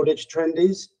 the Shoreditch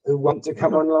trendies who want to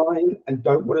come online and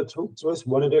don't want to talk to us,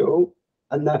 want to do it all.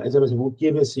 And that, as Emma said, will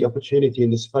give us the opportunity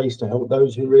and the space to help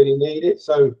those who really need it.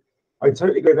 So I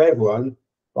totally agree with everyone,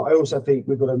 but I also think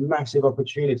we've got a massive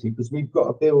opportunity because we've got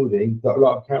a building that a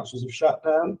lot of councils have shut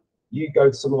down. You go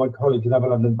to some of my colleagues in other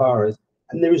London boroughs,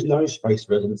 and there is no space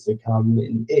for residents to come.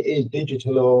 It is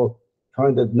digital or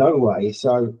kind of no way.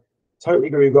 So totally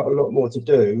agree, we've got a lot more to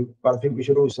do, but I think we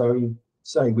should also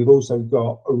say we've also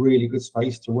got a really good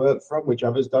space to work from, which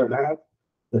others don't have.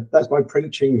 That's my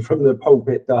preaching from the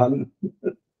pulpit done.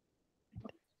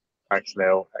 Thanks,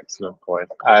 Neil. Excellent point.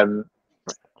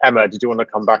 Emma, did you want to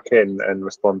come back in and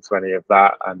respond to any of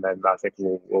that? And then I think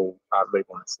we'll move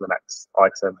on to the next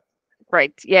item.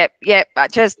 Great. Yeah.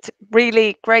 Just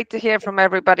really great to hear from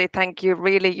everybody. Thank you.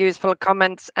 Really useful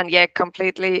comments. And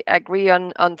completely agree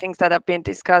on things that have been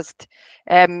discussed.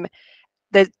 I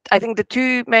think the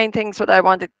two main things that I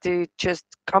wanted to just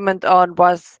comment on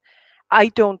was I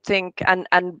don't think, and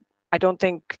I don't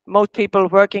think most people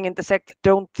working in the sector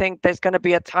don't think there's going to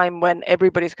be a time when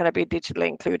everybody's going to be digitally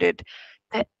included.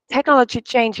 Technology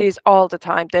changes all the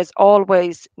time. There's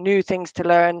always new things to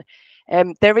learn.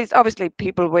 There is obviously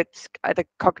people with either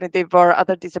cognitive or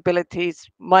other disabilities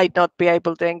might not be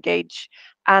able to engage.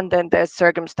 And then there's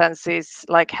circumstances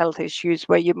like health issues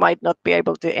where you might not be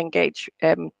able to engage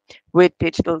with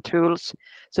digital tools.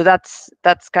 So that's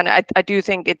kind of, I do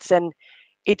think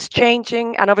it's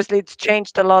changing, and obviously it's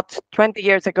changed a lot. 20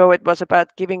 years ago, it was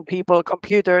about giving people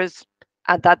computers,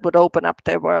 and that would open up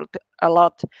their world a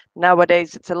lot.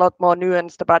 Nowadays, it's a lot more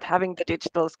nuanced about having the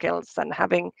digital skills and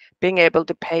being able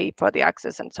to pay for the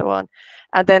access and so on.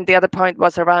 And then the other point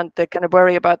was around the kind of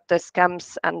worry about the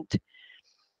scams and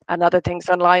other things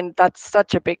online. That's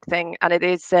such a big thing, and it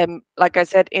is like I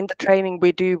said in the training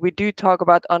we do talk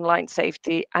about online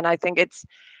safety, and I think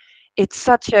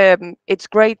it's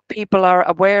great people are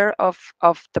aware of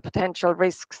the potential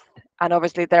risks, and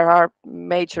obviously there are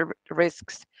major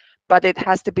risks, but it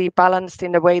has to be balanced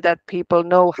in a way that people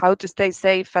know how to stay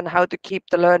safe and how to keep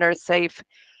the learners safe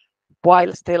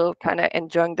while still kind of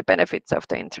enjoying the benefits of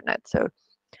the internet. So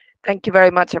thank you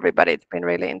very much, everybody. It's been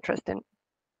really interesting.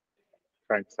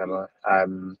 Thanks, Emma.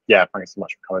 Thanks so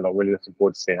much for coming along. Really looking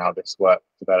forward to seeing how this work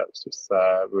develops. It's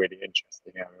a really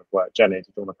interesting area of work. Jenny, did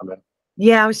you want to come in?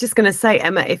 Yeah, I was just going to say,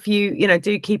 Emma, if you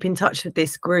do keep in touch with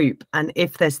this group, and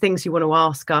if there's things you want to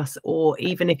ask us, or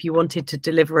even if you wanted to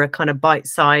deliver a kind of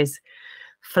bite-size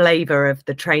flavour of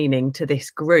the training to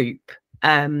this group,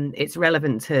 it's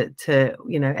relevant to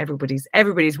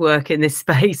everybody's work in this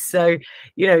space. So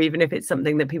even if it's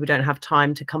something that people don't have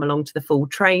time to come along to the full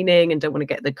training and don't want to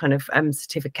get the kind of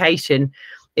certification,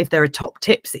 if there are top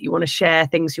tips that you want to share,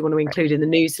 things you want to include in the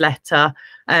newsletter,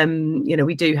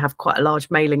 we do have quite a large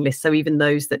mailing list, so even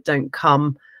those that don't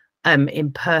come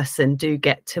in person do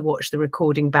get to watch the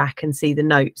recording back and see the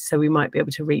notes, so we might be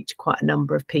able to reach quite a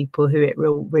number of people who it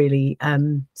will really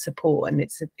support. And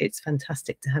it's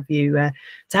fantastic to have you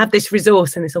to have this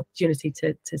resource and this opportunity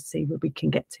to see where we can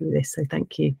get to with this, so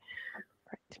thank you.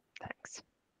 Right. Thanks.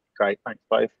 Great, thanks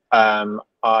both.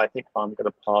 I think I'm going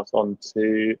to pass on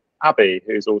to Abby,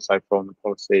 who's also from the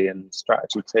policy and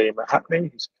strategy team at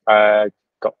Hackney, who's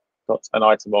got an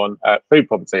item on food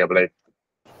poverty, I believe.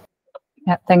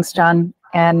 Yeah, thanks, John.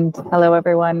 And hello,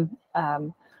 everyone.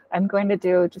 I'm going to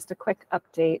do just a quick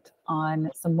update on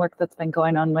some work that's been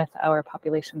going on with our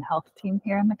population health team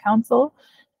here in the council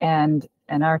and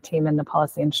our team in the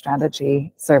policy and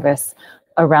strategy service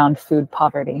around food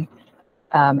poverty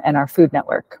and our food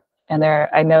network. And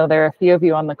I know there are a few of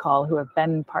you on the call who have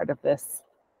been part of this.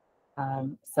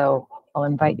 So I'll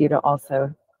invite you to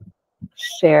also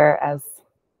share as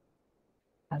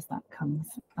that comes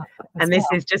up. And this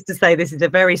is just to say, this is a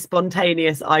very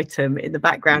spontaneous item in the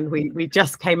background. We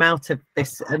just came out of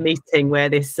a meeting where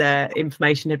this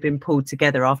information had been pulled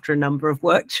together after a number of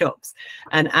workshops,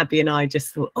 and Abby and I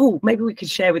just thought, oh, maybe we could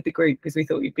share with the group because we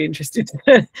thought you'd be interested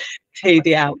to see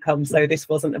the outcome. So this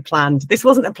wasn't a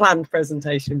planned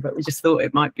presentation, but we just thought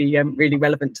it might be really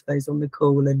relevant to those on the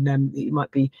call, and you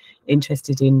might be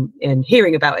interested in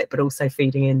hearing about it, but also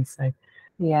feeding in. So.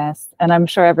 Yes, and I'm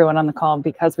sure everyone on the call,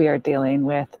 because we are dealing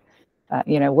with,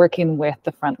 working with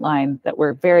the front line, that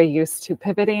we're very used to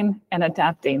pivoting and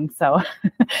adapting. So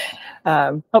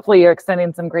hopefully you're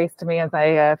extending some grace to me as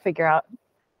I figure out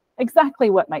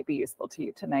exactly what might be useful to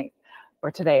you tonight,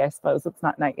 or today, I suppose. It's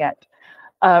not night yet.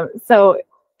 So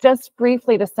just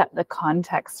briefly to set the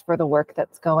context for the work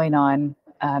that's going on,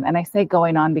 and I say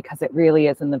going on because it really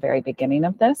is in the very beginning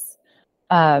of this.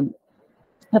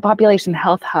 The Population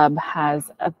Health Hub has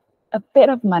a bit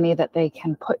of money that they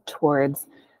can put towards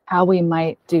how we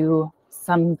might do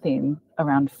something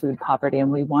around food poverty.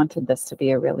 And we wanted this to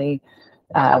be a really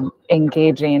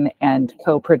engaging and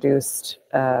co-produced,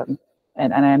 and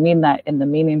I mean that in the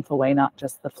meaningful way, not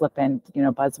just the flippant,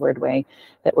 buzzword way,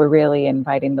 that we're really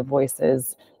inviting the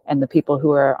voices and the people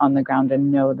who are on the ground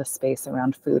and know the space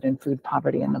around food and food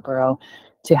poverty in the borough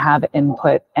to have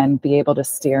input and be able to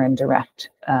steer and direct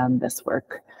this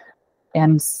work.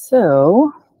 And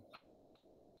so,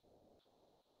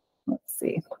 let's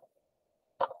see.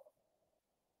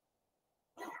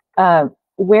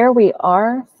 Where we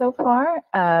are so far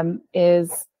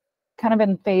is kind of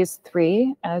in phase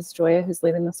 3, as Joya, who's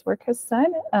leading this work, has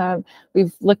said.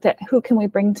 We've looked at who can we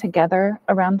bring together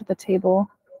around the table,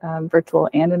 virtual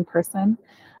and in person.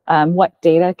 What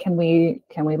data can we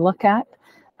look at?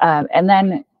 And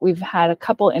then we've had a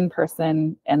couple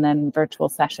in-person and then virtual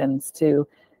sessions to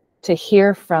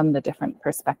hear from the different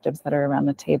perspectives that are around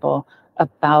the table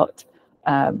about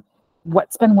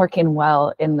what's been working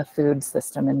well in the food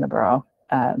system in the borough,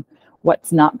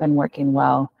 what's not been working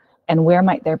well, and where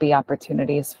might there be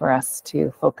opportunities for us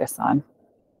to focus on.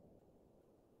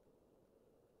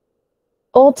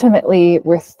 Ultimately,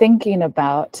 we're thinking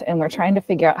about, and we're trying to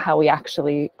figure out how we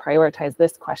actually prioritize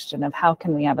this question of how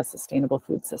can we have a sustainable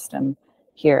food system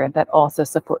here that also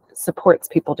supports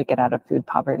people to get out of food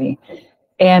poverty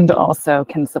and also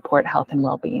can support health and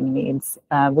well-being needs.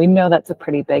 We know that's a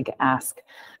pretty big ask,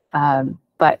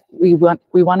 but we want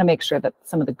to make sure that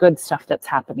some of the good stuff that's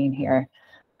happening here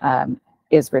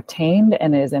is retained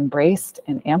and is embraced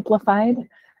and amplified,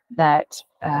 that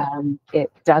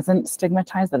it doesn't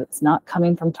stigmatize, that it's not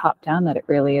coming from top down, that it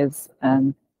really is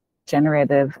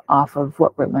generative off of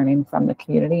what we're learning from the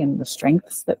community and the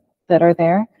strengths that are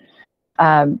there,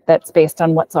 that's based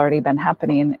on what's already been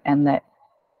happening and that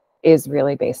is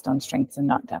really based on strengths and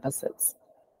not deficits.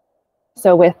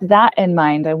 So with that in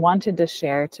mind, I wanted to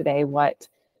share today what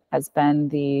has been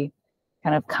the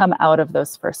kind of come out of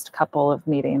those first couple of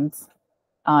meetings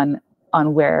on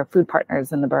where food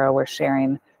partners in the borough were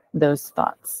sharing those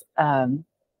thoughts.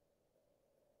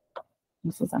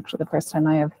 This is actually the first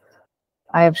time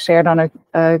I have shared on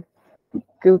a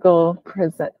Google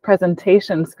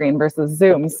presentation screen versus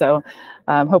Zoom, so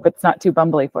hope it's not too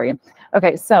bumbly for you.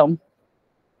 Okay, so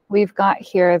we've got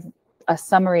here a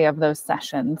summary of those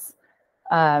sessions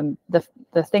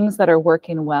The things that are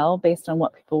working well based on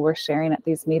what people were sharing at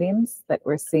these meetings, that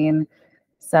we're seeing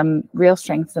some real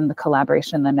strengths in the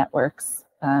collaboration, the networks,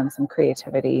 some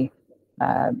creativity,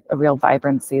 a real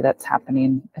vibrancy that's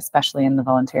happening, especially in the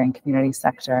volunteering community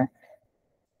sector.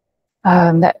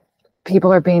 That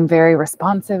people are being very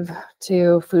responsive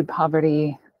to food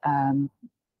poverty, and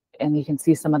you can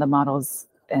see some of the models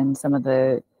and some of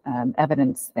the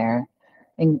evidence there.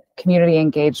 In community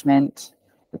engagement,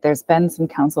 there's been some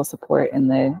council support in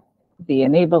the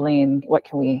enabling, what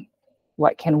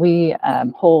can we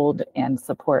hold and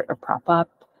support or prop up,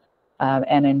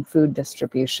 and in food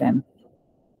distribution.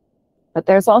 But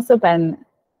there's also been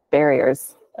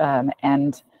barriers,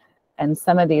 and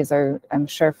some of these are, I'm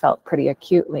sure, felt pretty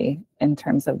acutely in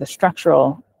terms of the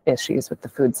structural issues with the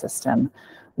food system,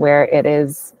 where it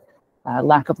is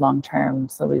lack of long-term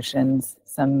solutions,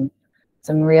 some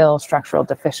real structural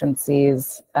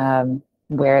deficiencies,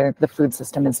 where the food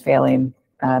system is failing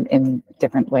in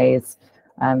different ways,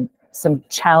 some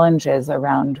challenges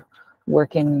around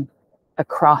working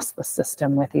across the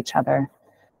system with each other,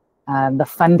 the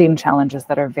funding challenges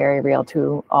that are very real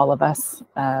to all of us,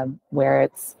 where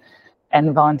it's,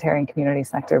 and volunteering community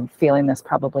sector feeling this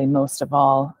probably most of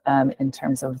all, in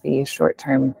terms of the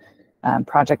short-term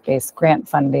project-based grant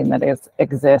funding that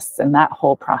exists, and that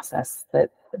whole process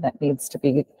that needs to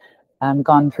be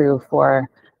gone through for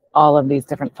all of these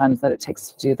different funds that it takes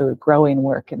to do the growing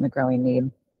work and the growing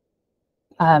need.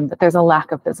 But there's a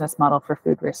lack of business model for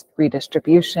food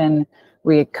redistribution,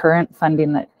 recurrent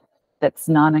funding that's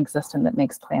non-existent, that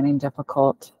makes planning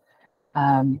difficult,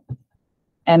 and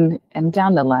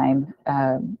down the line.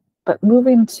 But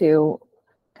moving to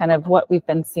kind of what we've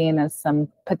been seeing as some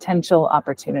potential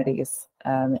opportunities,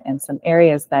 and some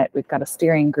areas that we've got a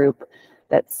steering group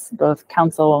that's both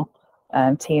council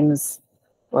teams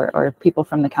or people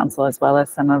from the council, as well as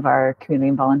some of our community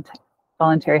and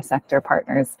voluntary sector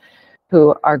partners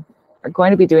who are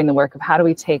going to be doing the work of how do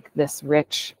we take this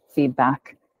rich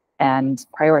feedback and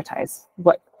prioritize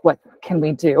what can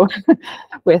we do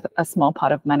with a small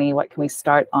pot of money, what can we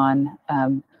start on,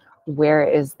 where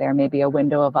is there maybe a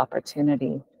window of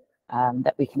opportunity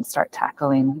that we can start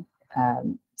tackling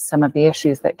some of the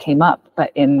issues that came up,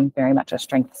 but in very much a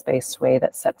strengths-based way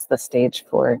that sets the stage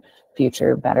for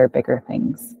future, better, bigger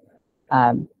things.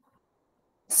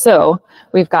 So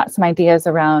we've got some ideas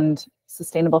around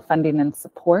sustainable funding and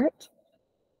support,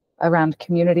 around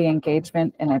community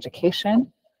engagement and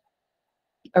education,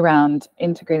 around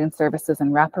integrating services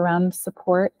and wraparound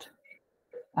support,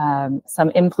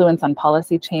 some influence on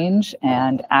policy change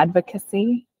and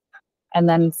advocacy, and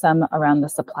then some around the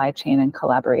supply chain and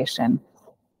collaboration.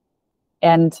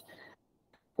 And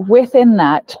within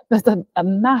that, there's a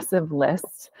massive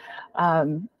list.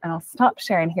 And I'll stop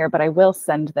sharing here, but I will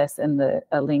send this in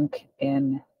a link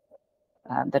in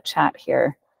the chat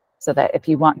here, so that if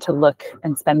you want to look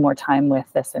and spend more time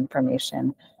with this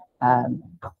information,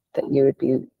 that you would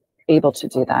be able to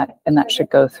do that, and that should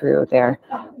go through there.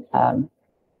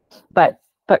 But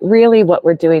really what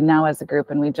we're doing now as a group,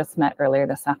 and we just met earlier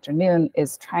this afternoon,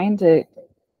 is trying to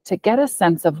get a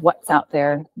sense of what's out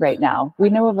there right now. We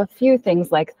know of a few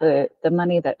things like the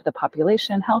money that the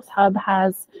Population Health Hub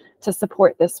has to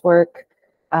support this work.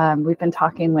 We've been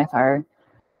talking with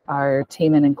our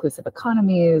team in Inclusive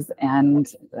Economies,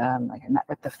 and I met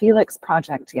with the Felix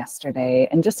Project yesterday,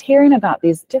 and just hearing about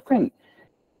these different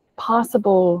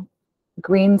possible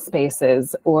green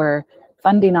spaces or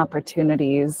funding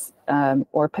opportunities,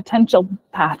 or potential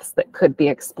paths that could be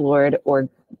explored or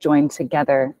joined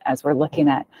together as we're looking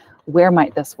at where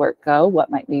might this work go, what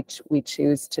might we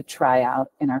choose to try out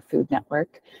in our food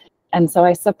network. And so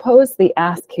I suppose the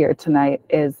ask here tonight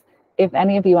is, if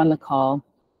any of you on the call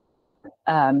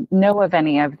know of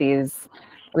any of these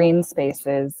green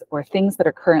spaces or things that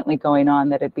are currently going on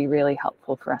that it'd be really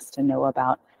helpful for us to know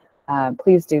about,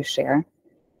 please do share,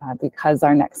 because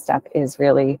our next step is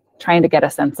really trying to get a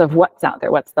sense of what's out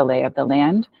there, what's the lay of the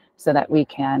land, so that we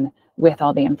can, with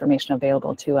all the information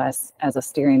available to us as a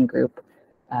steering group,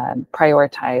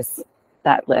 prioritize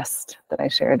that list that I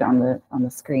shared on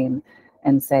the screen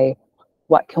and say,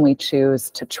 what can we choose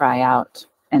to try out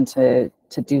and to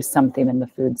do something in the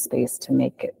food space to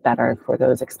make it better for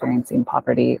those experiencing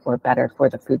poverty, or better for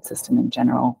the food system in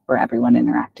general, for everyone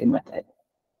interacting with it.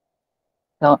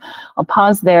 So I'll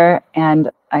pause there,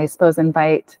 and I suppose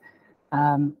invite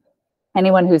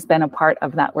anyone who's been a part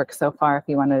of that work so far, if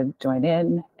you want to join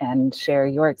in and share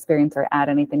your experience or add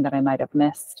anything that I might have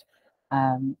missed.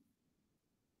 And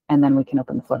then we can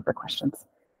open the floor for questions.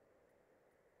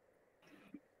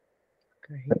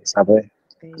 Thanks, Abby.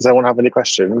 Does anyone have any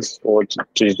questions, or do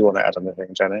you want to add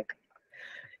anything, Jenny?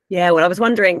 Yeah, well, I was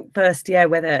wondering first, yeah,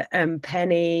 whether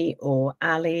Penny or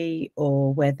Ali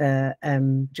or whether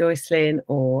Joycelyn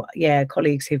or, yeah,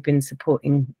 colleagues who've been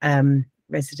supporting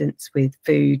residents with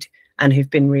food and who've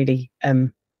been really,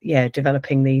 yeah,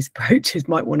 developing these approaches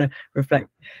might want to reflect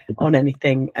on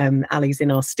anything. Ali's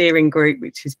in our steering group,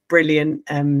 which is brilliant,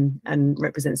 and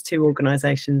represents 2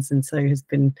 organisations, and so has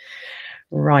been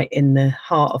right in the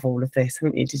heart of all of this,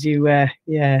 haven't you? Did you,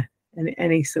 yeah,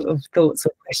 any sort of thoughts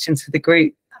or questions for the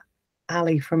group?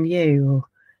 Ali, from you? Or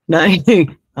no?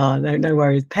 Oh, no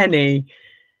worries. Penny.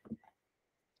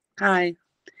 Hi.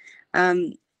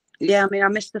 Yeah, I mean, I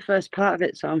missed the first part of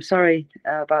it, so I'm sorry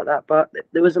about that, but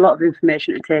there was a lot of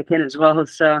information to take in as well.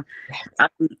 So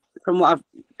from what I've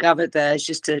gathered there is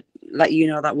just to let you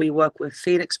know that we work with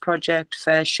Felix Project,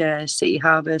 Fair Share, City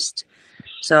Harvest.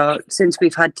 So since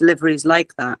we've had deliveries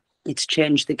like that, it's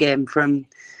changed the game from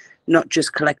not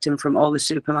just collecting from all the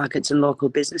supermarkets and local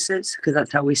businesses, because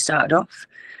that's how we started off.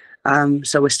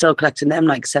 So we're still collecting them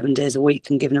like 7 days a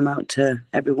week and giving them out to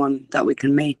everyone that we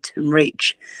can meet and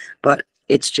reach. But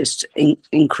it's just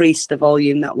increased the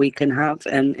volume that we can have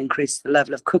and increase the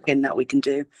level of cooking that we can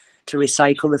do to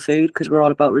recycle the food, because we're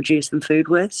all about reducing food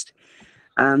waste.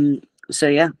 So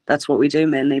yeah, that's what we do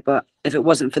mainly. But if it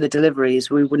wasn't for the deliveries,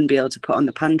 we wouldn't be able to put on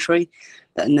the pantry,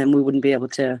 and then we wouldn't be able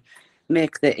to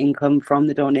make the income from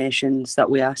the donations that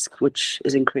we ask, which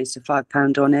is increased to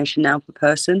 £5 donation now per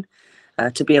person,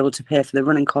 to be able to pay for the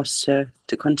running costs to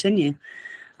continue.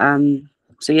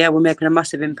 So yeah, we're making a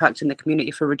massive impact in the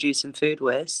community for reducing food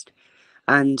waste,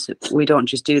 and we don't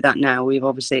just do that now. We've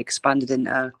obviously expanded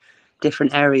into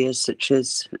different areas such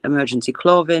as emergency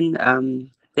clothing,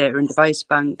 data and device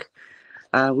bank.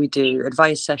 We do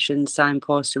advice sessions,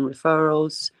 signposts and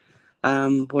referrals.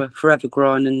 We're forever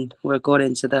growing, and we're going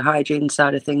into the hygiene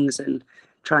side of things and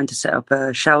trying to set up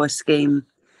a shower scheme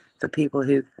for people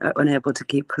who are unable to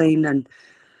keep clean, and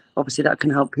obviously that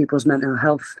can help people's mental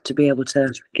health to be able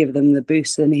to give them the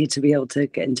boost they need to be able to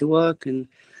get into work. And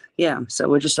yeah, so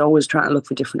we're just always trying to look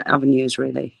for different avenues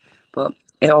really, but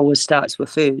it always starts with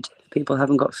food. If people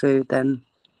haven't got food, then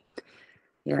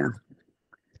yeah.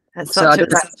 So I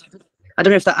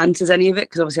don't know if that answers any of it,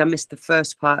 because obviously I missed the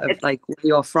first part of like where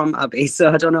you're from, Abby.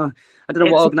 So I don't know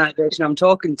what organisation I'm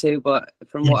talking to, but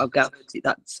from what I've gathered,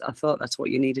 I thought that's what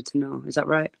you needed to know. Is that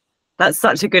right? That's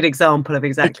such a good example of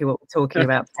exactly what we're talking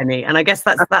about, Penny. And I guess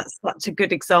that's such a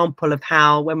good example of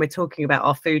how, when we're talking about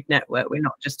our food network, we're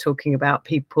not just talking about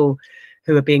people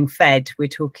who are being fed. We're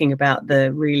talking about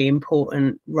the really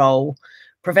important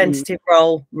preventative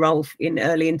role in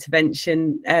early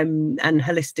intervention and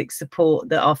holistic support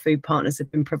that our food partners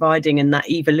have been providing, and that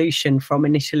evolution from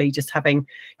initially just having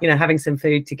some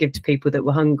food to give to people that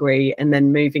were hungry, and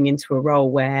then moving into a role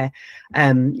where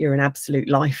you're an absolute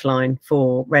lifeline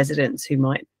for residents who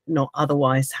might not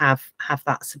otherwise have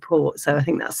that support. So I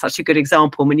think that's such a good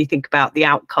example when you think about the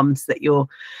outcomes that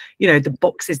the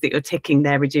boxes that you're ticking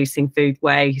there: reducing food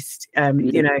waste,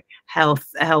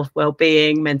 health,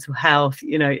 well-being, mental health,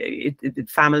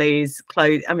 families,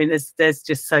 clothes. I mean, there's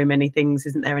just so many things,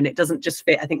 isn't there? And it doesn't just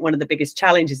fit. I think one of the biggest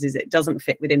challenges is it doesn't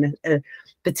fit within a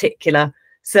particular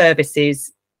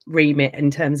services remit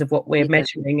in terms of what we're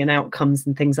measuring and outcomes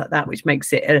and things like that, which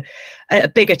makes it a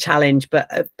bigger challenge, but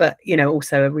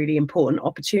also a really important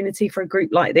opportunity for a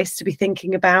group like this to be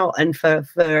thinking about, and for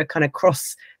a kind of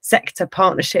cross-sector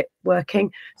partnership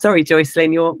working. Sorry,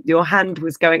 Joycelyn, your hand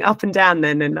was going up and down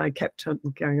then, and I kept on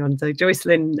going on. So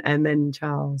Joycelyn and then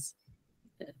Charles.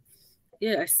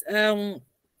 Yes,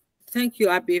 thank you,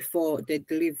 Abby, for the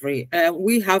delivery.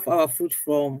 We have our food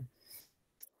from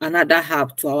another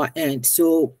hub to our end,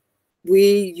 so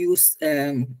we use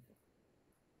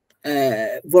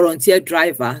volunteer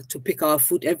driver to pick our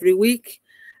food every week,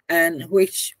 and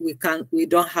which we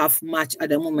don't have much at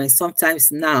the moment.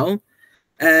 Sometimes now,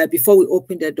 before we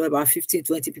open the door, about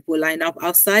 15-20 people line up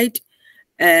outside,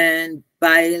 and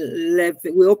by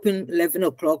 11 we open 11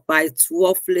 o'clock. By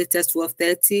 12, latest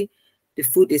 12:30, the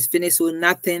food is finished, so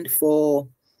nothing for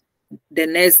the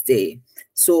next day.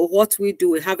 So what we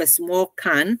do, we have a small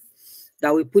can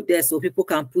that we put there so people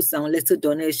can put some little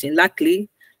donation. Luckily,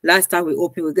 last time we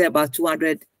opened, we get about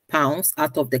 £200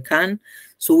 out of the can.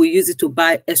 So we use it to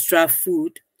buy extra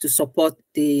food to support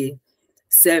the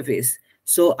service.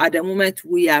 So at the moment,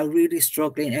 we are really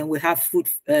struggling, and we have food.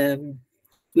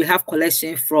 We have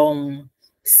collection from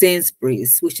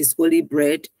Sainsbury's, which is only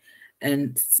bread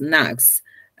and snacks.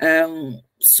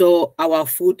 So our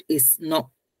food is not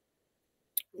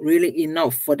really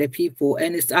enough for the people,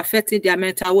 and it's affecting their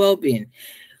mental well-being.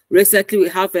 Recently, we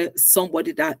have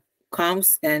somebody that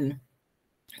comes, and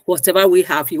whatever we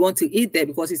have, he wants to eat there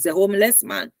because he's a homeless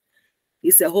man.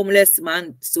 He's a homeless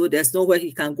man, so there's nowhere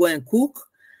he can go and cook.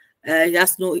 He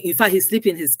has no, in fact, he's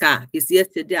sleeping in his car. It's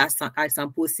yesterday I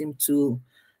supposed him to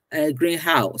a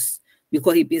greenhouse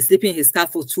because he'd been sleeping in his car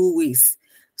for 2 weeks.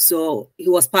 So he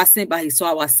was passing by, he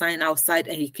saw our sign outside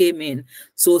and he came in.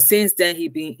 So since then,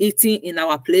 he'd been eating in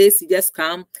our place. He just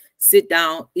come, sit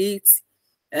down, eat,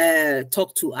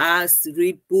 talk to us,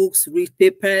 read books, read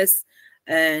papers,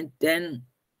 and then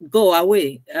go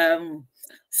away.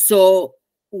 So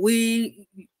we,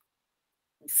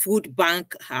 food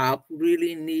bank help,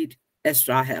 really need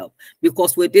extra help,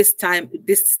 because with this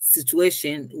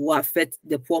situation will affect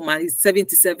the poor man. He's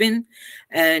 77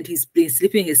 and he's been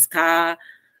sleeping in his car,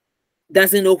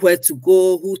 doesn't know where to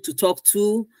go, who to talk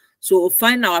to. So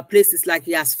find our place is like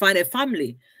he has found a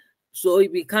family. So he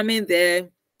be coming there,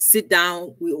 sit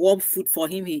down, we warm food for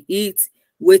him, he eats,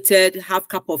 waited, have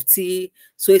cup of tea.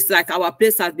 So it's like our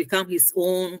place has become his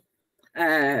own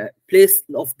place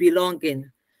of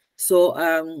belonging.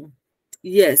 So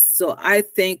yes, so I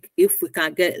think if we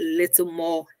can get a little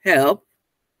more help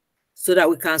so that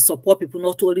we can support people,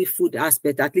 not only food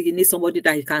aspect, at least you need somebody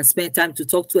that he can spend time to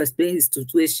talk to, explain his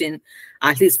situation.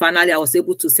 At least finally I was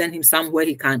able to send him somewhere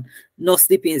he can not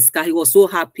sleep in his car. He was so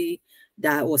happy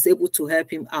that I was able to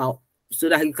help him out so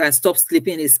that he can stop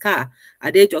sleeping in his car.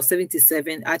 At the age of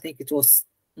 77, I think it was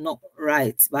not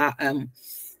right. But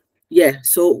yeah,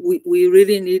 so we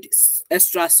really need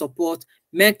extra support.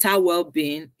 Mental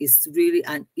well-being is really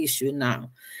an issue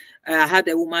now. I had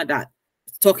a woman that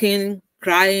talking,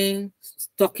 crying,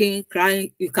 talking,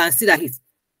 crying. You can see that he's,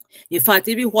 in fact,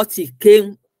 even what he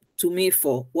came to me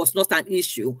for was not an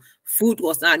issue. Food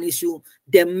was not an issue.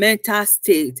 The mental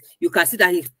state, you can see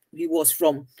that he was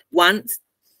from one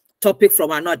topic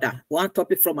from another, one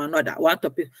topic from another, one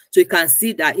topic. So you can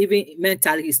see that even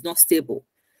mentally he's not stable.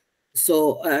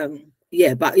 So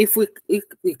yeah, but if we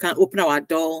can open our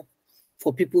door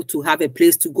for people to have a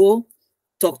place to go,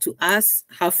 talk to us,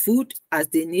 have food as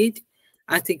they need,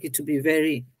 I think it will be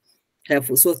very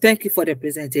helpful. So thank you for the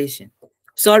presentation.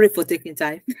 Sorry for taking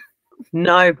time.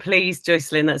 No, please,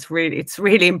 Joycelyn, it's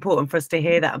really important for us to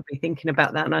hear that and be thinking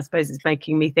about that. And I suppose it's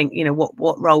making me think, you know,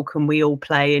 what role can we all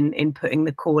play in putting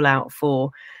the call out for,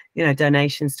 you know,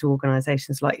 donations to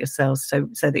organisations like yourselves, so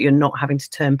that you're not having to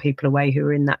turn people away who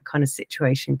are in that kind of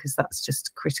situation, because that's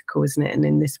just critical, isn't it? And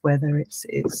in this weather,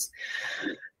 it's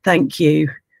thank you.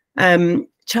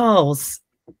 Charles.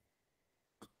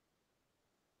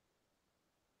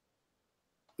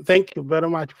 Thank you very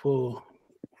much for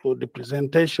the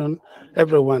presentation.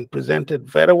 Everyone presented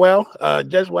very well.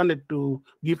 Just wanted to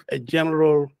give a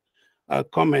general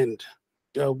comment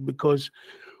because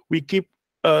we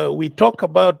talk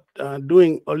about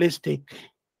doing holistic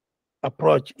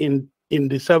approach in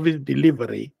the service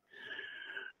delivery,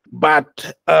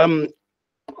 but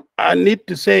I need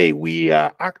to say we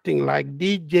are acting like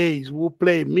DJs who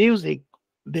play music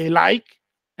they like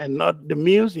and not the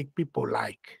music people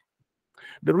like.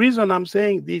 The reason I'm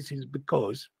saying this is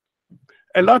because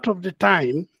a lot of the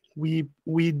time we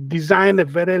design a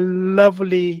very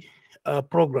lovely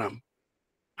program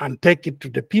and take it to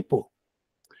the people.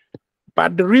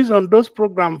 But the reason those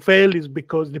programs fail is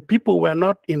because the people were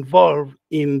not involved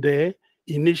in the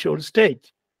initial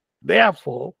stage.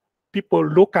 Therefore, people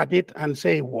look at it and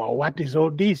say, well, what is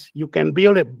all this? You can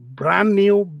build a brand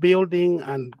new building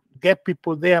and get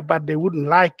people there, but they wouldn't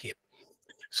like it.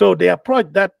 So the approach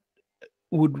that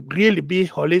would really be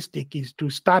holistic is to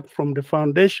start from the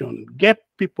foundation, get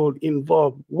people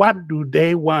involved. What do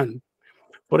they want?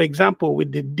 For example,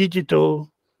 with the digital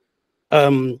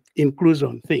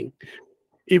inclusion thing,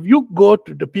 if you go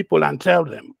to the people and tell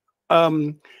them,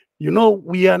 you know,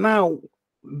 we are now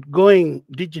going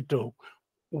digital.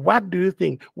 What do you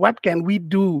think? What can we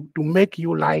do to make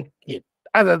you like it?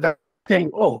 Other than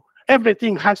saying, oh,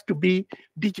 everything has to be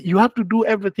digital. You have to do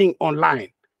everything online.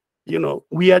 You know,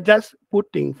 we are just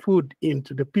putting food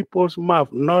into the people's mouth,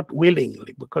 not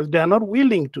willingly, because they are not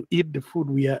willing to eat the food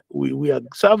we are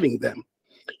serving them.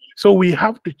 So we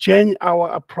have to change our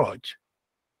approach,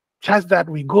 just that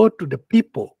we go to the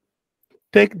people,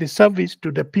 take the service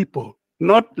to the people,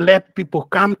 not let people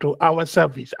come to our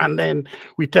service and then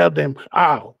we tell them,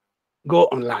 oh, go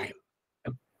online.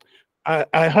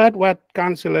 I heard what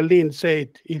Councillor Lynn said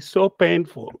is so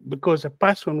painful, because a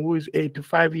person who is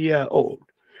 85 years old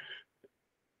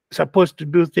supposed to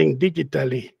do things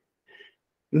digitally,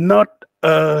 not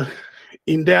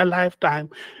in their lifetime.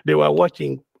 We were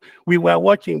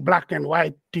watching black and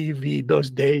white TV those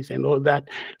days and all that.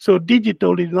 So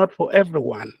digital is not for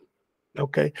everyone.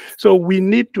 Okay, so we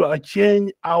need to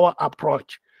change our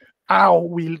approach, how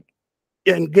we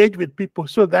engage with people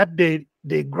so that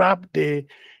they grab the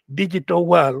digital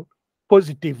world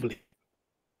positively.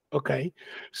 Okay,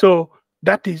 so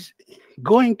that is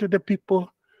going to the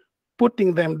people,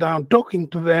 putting them down, talking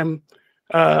to them,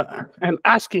 and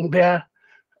asking their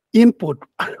input.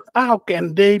 How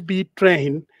can they be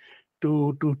trained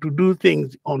to do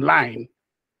things online?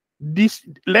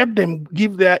 Let them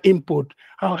give their input,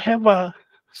 however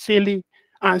silly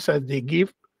answers they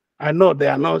give. I know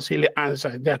there are no silly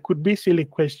answers. There could be silly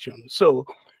questions. So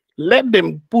let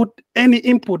them put any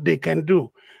input they can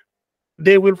do.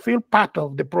 They will feel part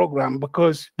of the program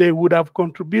because they would have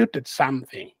contributed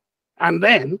something. And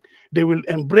then they will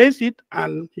embrace it,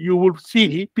 and you will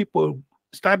see people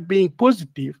start being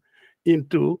positive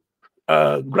into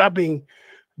grabbing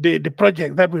the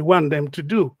project that we want them to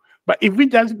do. But if we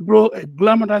just grow a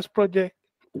glamorous project,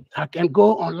 I can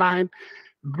go online,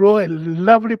 grow a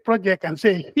lovely project and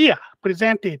say, here,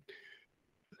 present it.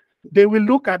 They will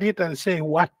look at it and say,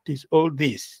 what is all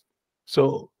this?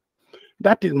 So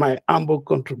that is my humble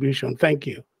contribution. Thank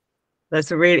you.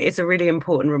 It's a really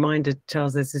important reminder,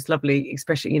 Charles. There's this lovely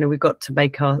expression, we've got to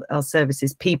make our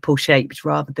services people shaped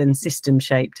rather than system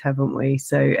shaped, haven't we?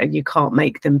 So you can't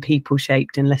make them people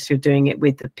shaped unless you're doing it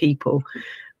with the people.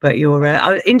 But you're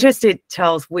I'm interested,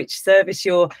 Charles, which service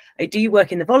do you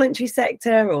work in the voluntary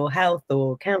sector or health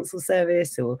or council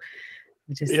service, or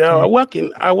just? Yeah, I work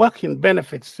in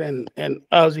benefits and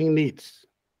housing needs.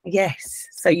 Yes,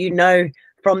 so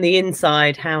from the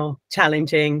inside how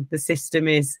challenging the system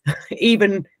is,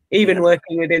 even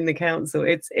working within the council.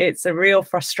 It's a real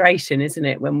frustration, isn't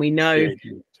it, when we know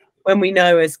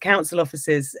as council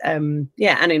officers, and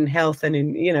in health and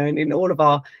in all of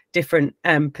our different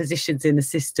positions in the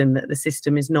system, that the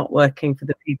system is not working for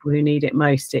the people who need it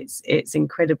most. It's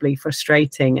incredibly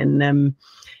frustrating, and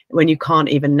when you can't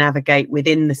even navigate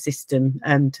within the system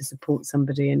to support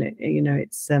somebody, and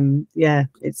it's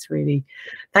really.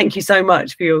 Thank you so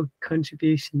much for your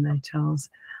contribution there, Charles.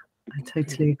 I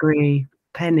totally agree.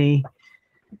 Penny.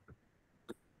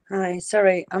 Hi,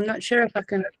 sorry, I'm not sure if I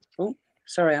can. Oh,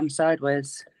 sorry, I'm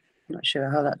sideways. I'm not sure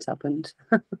how that's happened.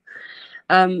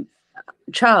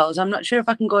 Charles, I'm not sure if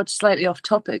I can go slightly off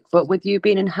topic, but with you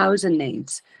being in housing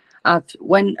needs, I've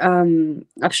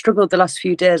struggled the last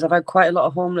few days. I've had quite a lot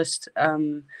of homeless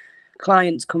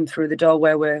clients come through the door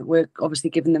where we're obviously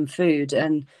giving them food,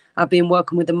 and I've been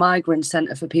working with the migrant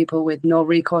centre for people with no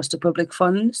recourse to public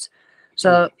funds.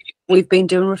 So we've been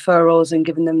doing referrals and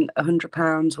giving them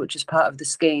 £100, which is part of the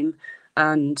scheme,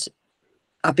 and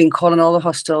I've been calling all the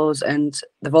hostels and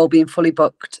they've all been fully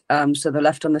booked, so they're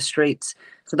left on the streets.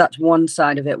 So that's one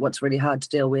side of it, what's really hard to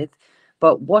deal with.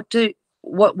 But what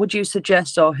would you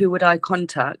suggest, or who would I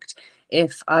contact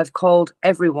if I've called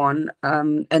everyone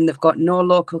and they've got no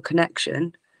local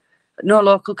connection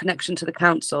to the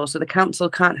council, so the council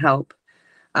can't help?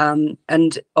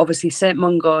 And obviously St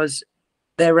Mungo's,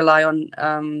 they rely on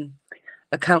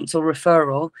a council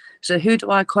referral. So who do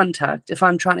I contact if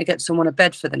I'm trying to get someone a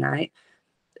bed for the night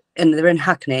and they're in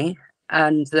Hackney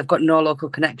and they've got no local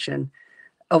connection?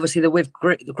 Obviously,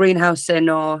 the Greenhouse say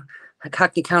no,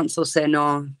 Hackney Council say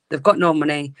no, they've got no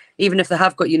money. Even if they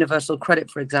have got universal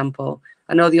credit, for example,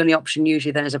 I know the only option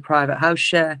usually then is a private house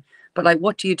share. But like,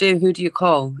 what do you do? Who do you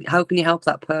call? How can you help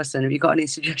that person? Have you got any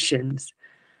suggestions?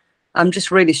 I'm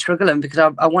just really struggling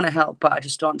because I want to help, but I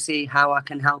just don't see how I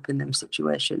can help in them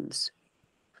situations.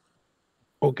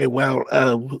 Okay, well,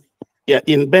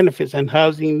 in benefits and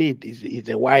housing need is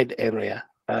a wide area.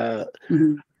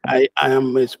 I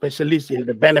am a specialist in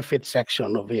the benefit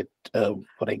section of it.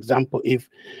 For example, if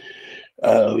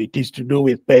it is to do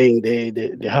with paying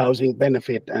the housing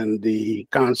benefit and the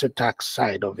council tax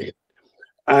side of it.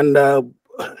 And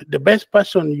the best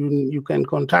person you can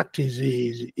contact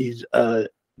is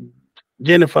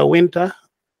Jennifer Winter,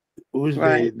 who's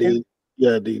right.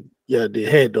 the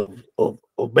head of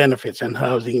benefits and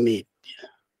housing need.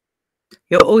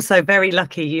 You're also very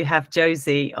lucky you have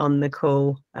Josie on the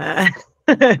call.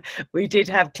 We did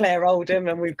have Claire Oldham,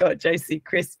 and we've got Josie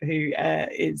Crisp, who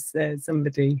is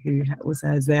somebody who also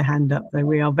has their hand up. So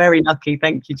we are very lucky.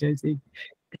 Thank you, Josie.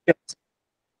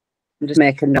 I'm just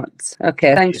making notes.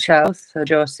 Okay, thanks, Charles. So,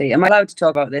 Josie, am I allowed to talk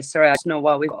about this? Sorry, I just know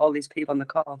why we've got all these people on the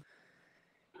call.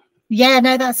 Yeah,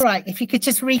 no, that's right. If you could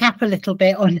just recap a little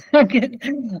bit on.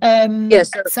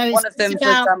 Yes, so one of them, for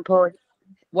example,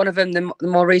 one of them, the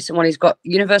more recent one, he's got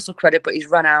universal credit, but he's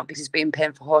run out because he's been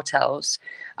paying for hotels.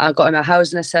 I got him a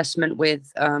housing assessment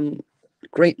with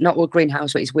not with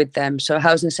Greenhouse, but he's with them. So a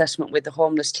housing assessment with the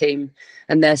homeless team,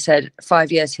 and they said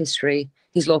 5 years history.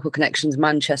 His local connections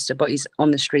Manchester, but he's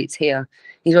on the streets here.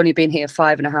 He's only been here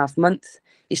 5.5 months.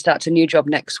 He starts a new job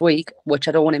next week, which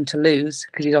I don't want him to lose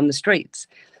because he's on the streets.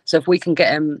 So if we can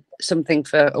get him something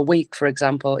for a week, for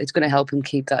example, it's going to help him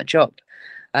keep that job.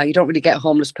 You don't really get a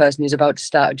homeless person who's about to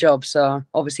start a job, so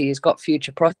obviously he's got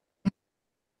future prospects.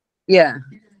 Yeah.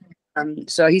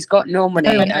 So he's got no money,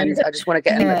 and I just want to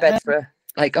get him a bed for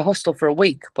like a hostel for a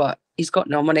week, but he's got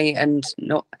no money and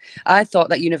no. I thought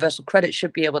that Universal Credit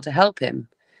should be able to help him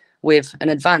with an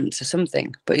advance or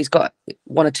something, but he's got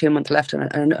 1 or 2 months left on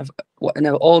an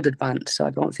old advance, so I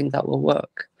don't think that will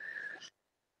work.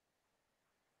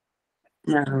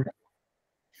 No.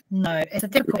 No, it's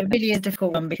it really is a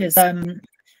difficult one because do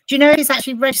you know he's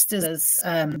actually registered as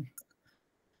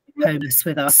homeless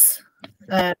with us?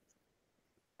 Yeah,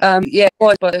 it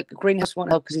was, but Greenhouse won't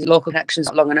help because his local connection's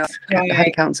not long enough. Right. The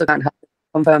Hackney Council can't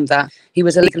confirm that. He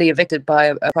was illegally evicted by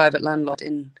a private landlord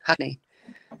in Hackney.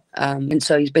 And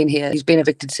so he's been here. He's been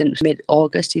evicted since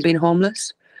mid-August. He's been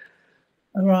homeless.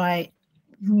 Right.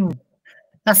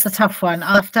 That's a tough one.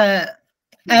 After,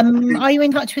 are you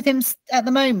in touch with him at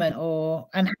the moment, or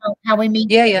and how we meet?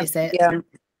 Yeah, is it? yeah.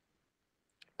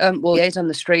 Well, yeah, he's on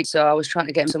the street, so I was trying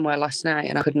to get him somewhere last night,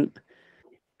 and I couldn't.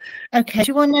 Okay.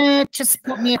 Do you want to just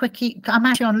put me a quick? I'm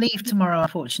actually on leave tomorrow,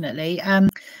 unfortunately.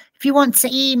 If you want to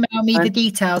email me the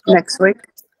details next week.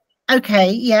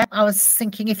 Okay, yeah, I was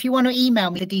thinking if you want to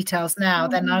email me the details now,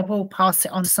 then I will pass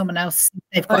it on to someone else if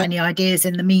they've got any ideas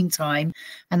in the meantime,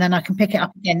 and then I can pick it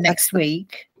up again next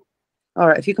week. All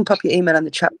right, if you can pop your email in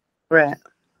the chat, great.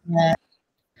 Yeah.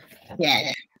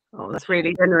 Yeah. Oh, that's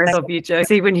really generous of you,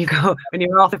 Josie. When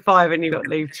you're after 5 and you've got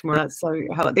leave tomorrow, that's so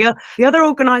helpful. The other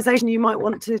organisation you might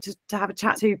want to have a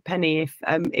chat to, Penny,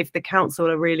 if the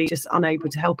council are really just unable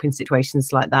to help in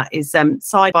situations like that, is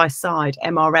Side by Side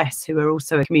MRS, who are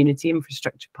also a community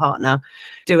infrastructure partner,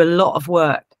 do a lot of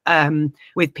work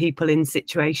with people in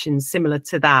situations similar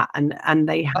to that, and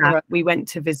they have. We went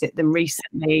to visit them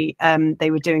recently.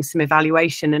 They were doing some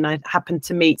evaluation, and I happened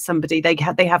to meet somebody. They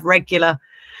have regular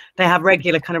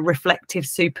kind of reflective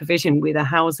supervision with a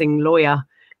housing lawyer,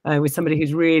 with somebody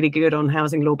who's really good on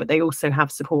housing law, but they also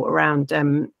have support around,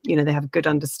 they have a good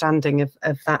understanding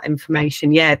of that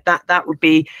information. Yeah, that would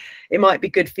be, it might be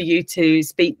good for you to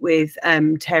speak with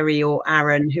Terry or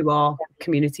Aaron, who are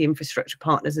community infrastructure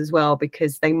partners as well,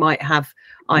 because they might have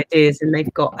ideas and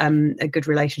they've got a good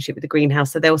relationship with the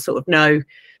greenhouse, so they'll sort of know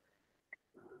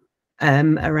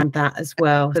around that as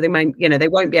well. So they might, they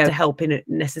won't be able to help in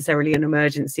necessarily an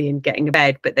emergency in getting a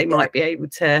bed, but they might be able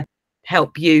to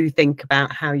help you think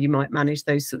about how you might manage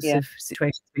those sorts of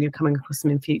situations when you're coming across them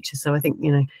in future. So I think,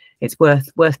 it's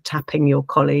worth tapping your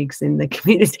colleagues in the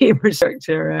community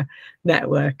infrastructure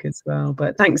network as well.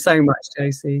 But thanks so much,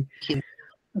 Josie.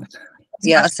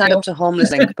 Yeah, I signed up to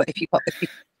Homeless Link, but if you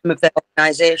some of their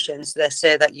organisations, they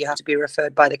say that you have to be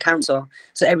referred by the council.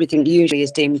 So everything usually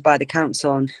is deemed by the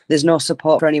council, and there's no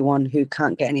support for anyone who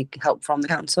can't get any help from the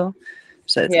council.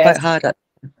 So it's quite hard.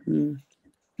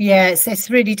 Yeah, it's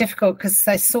really difficult because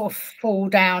they sort of fall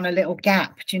down a little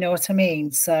gap. Do you know what I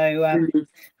mean? So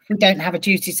if we don't have a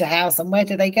duty to house them, where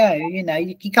do they go?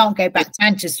 You can't go back to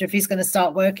Manchester if he's going to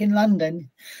start work in London.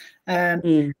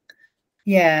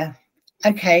 Yeah.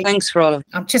 Okay. Thanks for all of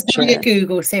I'm just doing a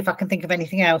Google, see if I can think of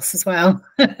anything else as well.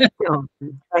 Oh,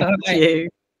 thank you.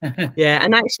 Yeah,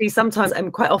 and actually sometimes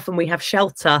quite often we have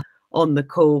Shelter on the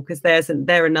call, because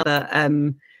they're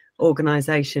another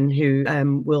organisation who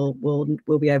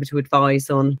will be able to advise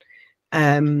on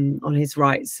his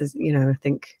rights, as I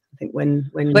think when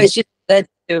but it's just they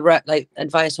do like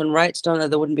advice on rights, don't they?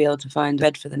 They wouldn't be able to find a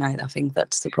bed for the night. I think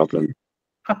that's the problem.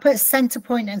 I put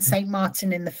Centrepoint and St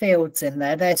Martin in the Fields in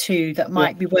there. They're two that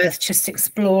might be worth just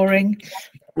exploring.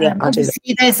 Yeah,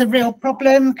 obviously there's a real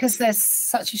problem because there's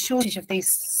such a shortage of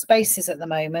these spaces at the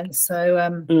moment.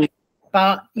 So,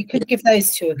 but you could give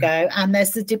those two a go. And there's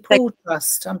the DePaul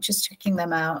Trust. I'm just checking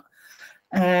them out.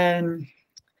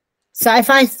 So if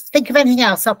I think of anything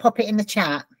else, I'll pop it in the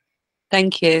chat.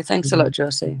 Thank you. Thanks a lot,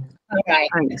 Josie. All right.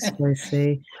 Thanks,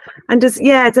 Josie. And does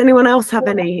anyone else have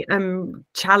any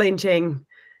challenging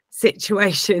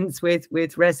situations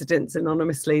with residents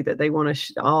anonymously that they want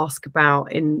to ask about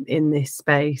in this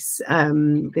space?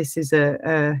 This is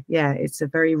it's a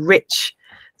very rich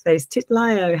space.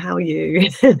 Titlayo, how are you?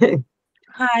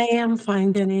 Hi, I'm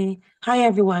fine, Jenny. Hi,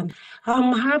 everyone.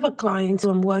 I have a client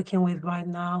who I'm working with right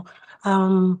now.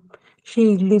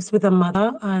 She lives with her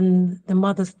mother, and the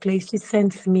mother's place. She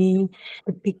sends me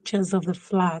the pictures of the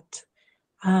flat,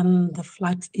 and the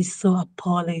flat is so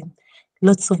appalling.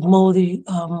 Lots of moldy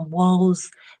walls,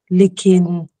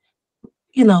 leaking.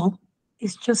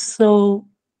 It's just so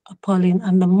appalling.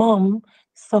 And the mom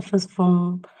suffers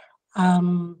from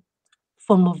form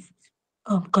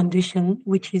of condition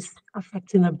which is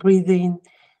affecting her breathing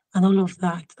and all of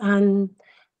that. And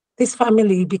this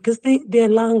family, because their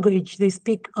language, they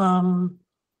speak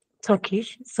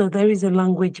Turkish, so there is a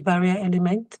language barrier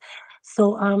element.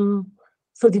 So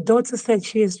so the daughter said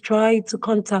she has tried to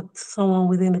contact someone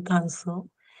within the council,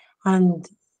 and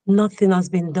nothing has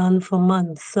been done for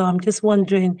months. So I'm just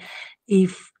wondering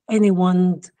if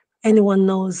anyone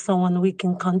knows someone we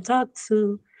can contact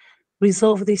to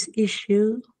resolve this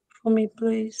issue for me,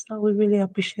 please. I would really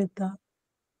appreciate that.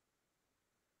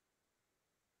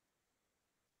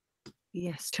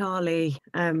 Yes, Charlie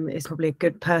is probably a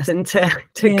good person to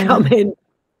come in.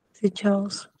 See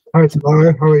Charles. Hi,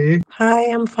 Tamara. How are you?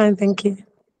 Hi, I'm fine, thank you.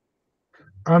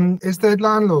 Is there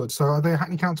landlords? So are they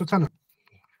Hackney Council tenant?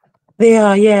 They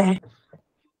are, yeah.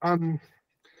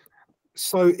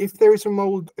 So if there is a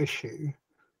mold issue,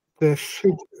 they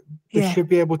should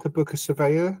be able to book a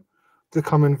surveyor to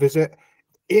come and visit.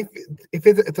 If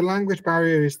the language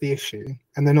barrier is the issue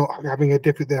and they're having a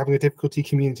difficulty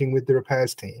communicating with the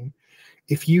repairs team,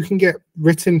 if you can get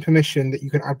written permission that you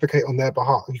can advocate on their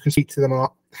behalf, you can speak to them, the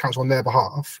council, on their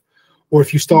behalf, or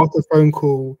if you start a phone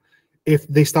call, if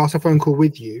they start a phone call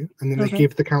with you and then they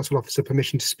give the council officer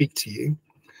permission to speak to you,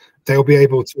 they'll be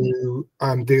able to,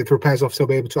 the repairs officer will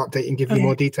be able to update and give you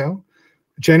more detail.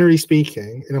 Generally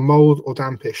speaking, in a mold or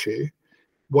damp issue,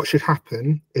 what should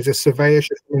happen is a surveyor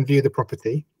should review the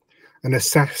property and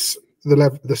assess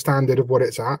the standard of what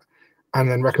it's at, and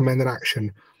then recommend an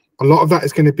action. A lot of that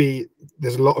is going to be,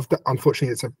 there's a lot of,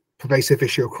 unfortunately, it's a pervasive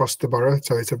issue across the borough,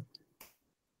 so it's a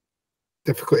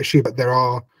difficult issue, but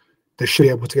they should be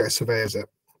able to get surveyors it.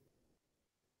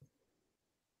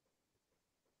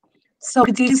 So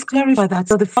could you just clarify that?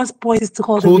 So the first point is to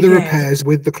call the repairs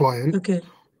with the client. Okay.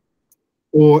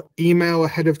 Or email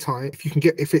ahead of time. If you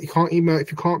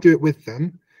can't do it with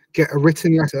them, get a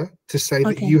written letter to say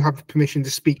that you have permission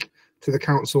to speak to the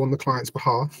council on the client's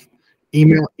behalf.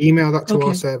 Email that to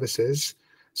our services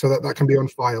so that can be on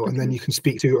file, and then you can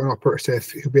speak to an operative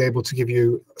who'll be able to give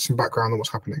you some background on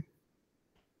what's happening.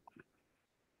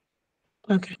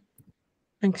 Okay.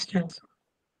 Thanks, James.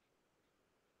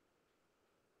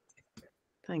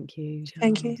 Thank you. Charles.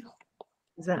 Thank you.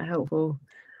 Is that helpful?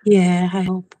 Yeah, I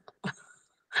hope.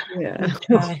 Yeah.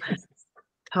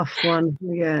 Tough one.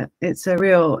 Yeah, it's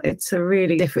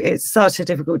such a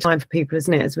difficult time for people,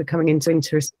 isn't it, as we're coming into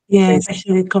winter? Yeah,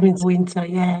 especially coming to winter.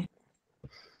 Yeah.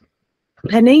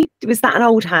 Penny, was that an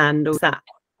old hand or was that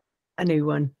a new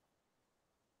one?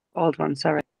 Old one,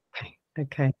 sorry.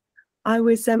 Okay. I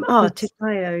was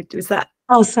Titayo, was that?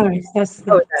 Oh, sorry. That's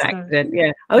an accident.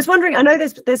 Yeah, I was wondering. I know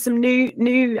there's some new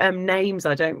names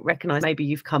I don't recognise. Maybe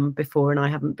you've come before and I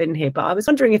haven't been here, but I was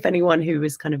wondering if anyone who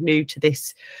was kind of new to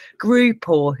this group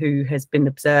or who has been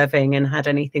observing and had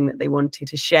anything that they wanted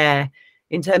to share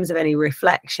in terms of any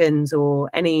reflections or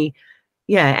anything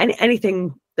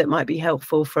that might be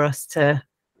helpful for us to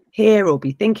hear or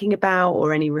be thinking about,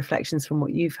 or any reflections from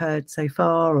what you've heard so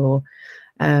far, or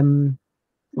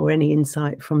any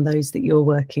insight from those that you're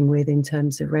working with in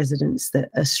terms of residents that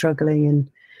are struggling.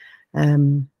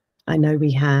 And I know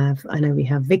we have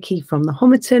Vicky from the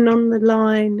Homerton on the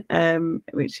line,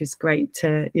 which is great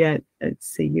to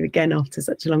see you again after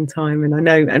such a long time. And I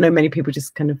know many people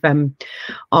just kind of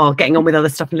are getting on with other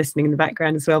stuff and listening in the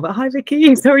background as well. But hi,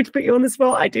 Vicky. Sorry to put you on the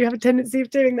spot. I do have a tendency of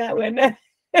doing that when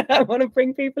I want to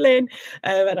bring people in.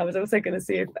 And I was also going to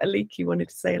see if Aliki wanted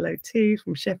to say hello too,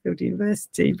 from Sheffield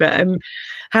University. But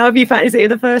how have you found? Is it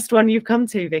the first one you've come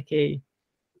to, Vicky?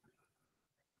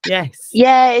 Yes.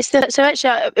 Yeah, so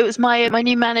actually it was my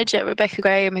new manager, Rebecca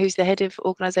Graham, who's the head of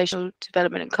organisational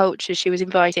development and culture. She was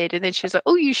invited, and then she was like,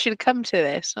 "Oh, you should come to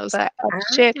this." And I was like, "Oh,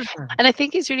 shit." And I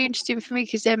think it's really interesting for me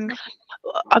because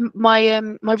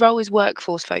my role is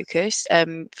workforce focused.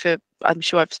 I'm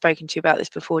sure I've spoken to you about this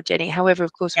before, Jenny. However,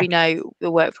 of course, we know the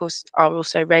workforce are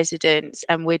also residents,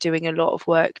 and we're doing a lot of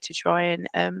work to try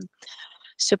and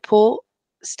support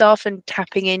staff and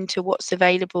tapping into what's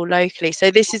available locally. So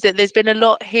there's been a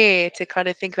lot here to kind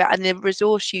of think about, and the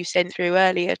resource you sent through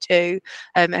earlier too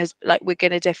we're going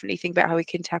to definitely think about how we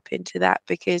can tap into that,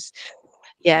 because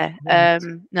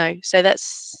so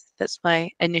that's my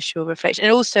initial reflection.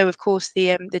 And also, of course,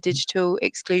 the digital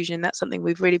exclusion, that's something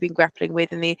we've really been grappling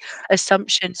with, and the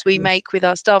assumptions we make with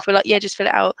our staff. We're like, just fill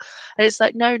it out, and it's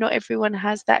like, no, not everyone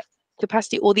has that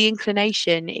capacity or the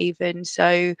inclination even.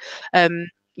 So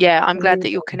I'm glad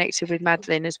that you're connected with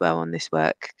Madeline as well on this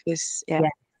work, because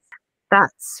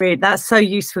That's so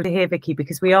useful to hear, Vicky,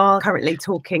 because we are currently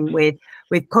talking with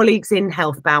colleagues in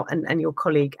health about and your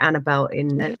colleague Annabelle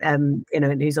in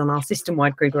who's on our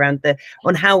system-wide group around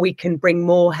on how we can bring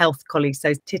more health colleagues,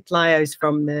 so titlayos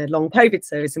from the long COVID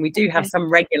service, and we do have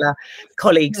some regular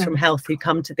colleagues from health who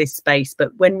come to this space.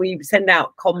 But when we send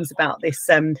out comms about this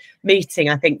meeting,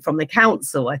 I think from the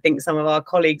council, I think some of our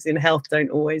colleagues in health don't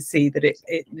always see that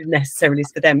it necessarily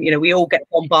is for them. We all get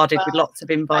bombarded with lots of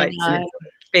invites and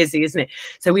it's busy, isn't it?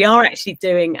 So we are actually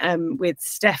doing with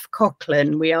Steph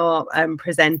Coughlin, we are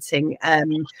presenting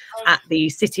at the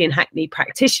City and Hackney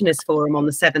Practitioners Forum on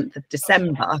the 7th of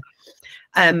December.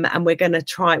 And we're going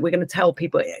to tell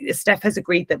people, Steph has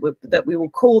agreed that we will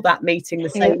call that meeting the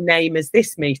same name as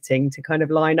this meeting to kind of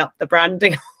line up the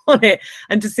branding on it,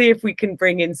 and to see if we can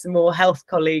bring in some more health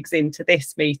colleagues into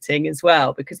this meeting as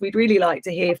well, because we'd really like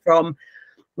to hear from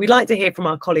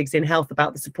our colleagues in health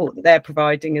about the support that they're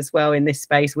providing as well in this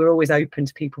space. We're always open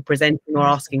to people presenting or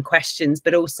asking questions,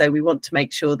 but also we want to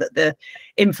make sure that the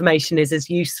information is as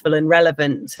useful and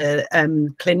relevant to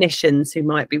clinicians who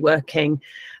might be working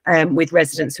with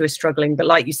residents who are struggling. But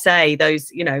like you say,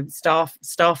 those staff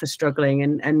are struggling,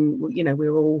 and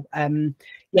we're all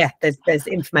there's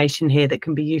information here that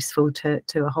can be useful to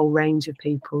a whole range of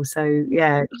people. So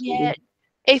yeah.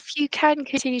 If you can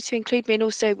continue to include me, and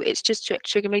also it's just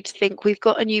triggering me to think we've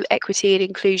got a new equity and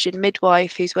inclusion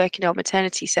midwife who's working on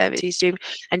maternity services,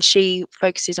 and she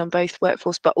focuses on both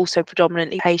workforce but also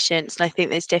predominantly patients. And I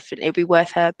think there's definitely, it'd be worth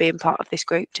her being part of this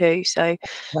group too. So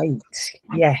great,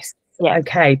 yes, yeah,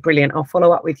 okay, brilliant. I'll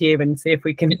follow up with you and see if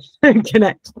we can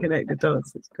connect the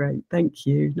dots. That's great. Thank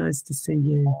you. Nice to see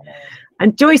you.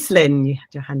 And Joycelyn, you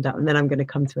had your hand up, and then I'm going to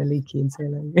come to Aliki and say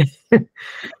hello.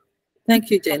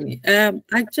 Thank you, Jenny.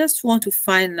 I just want to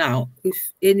find out if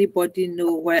anybody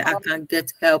know where I can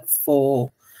get help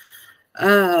for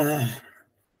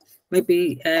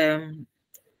maybe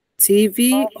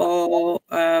TV or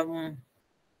a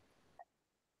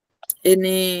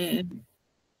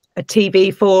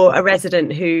TV for a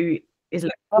resident who is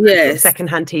looking for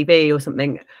second-hand TV or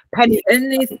something. Penny,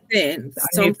 anything,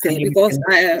 something, because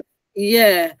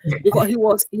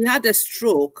because he had a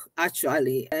stroke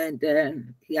actually,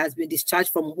 and he has been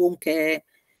discharged from home care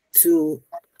to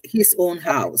his own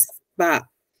house, but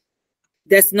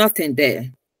there's nothing there.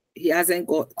 He hasn't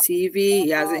got TV,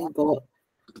 he hasn't got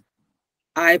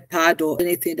iPad or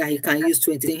anything that he can use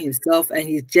to entertain himself, and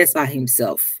he's just by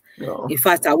himself. Oh. In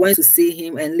fact, I went to see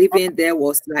him, and living there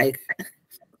was like,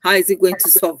 how is he going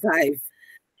to survive?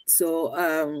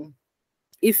 So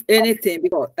if anything,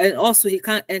 because, and also he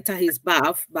can't enter his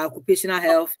bath by occupational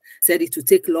health, said it would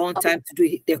take a long time to do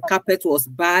it. The carpet was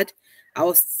bad.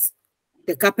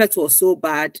 The carpet was so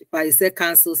bad, but his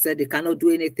council said they cannot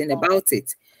do anything about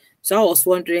it. So I was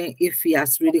wondering if he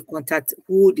has really contacted,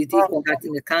 who did he contact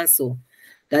in the council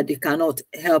that they cannot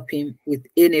help him with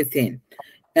anything.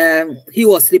 He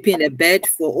was sleeping in a bed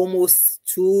for almost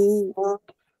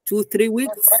 2-3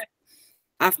 weeks.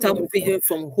 After moving him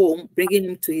from home, bringing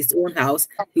him to his own house,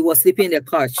 he was sleeping in the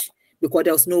couch because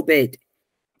there was no bed.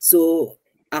 So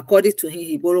according to him,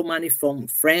 he borrowed money from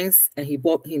friends and he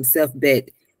bought himself bed.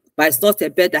 But it's not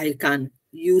a bed that he can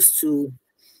use to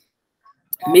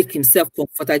make himself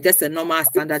comfortable. Just a normal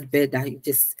standard bed that he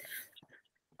just,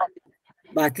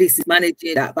 but at least he's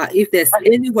managing that. But if there's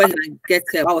anywhere he can get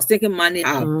help, I was thinking money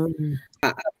out. I'm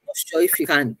not sure if you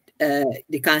can.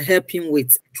 They can help him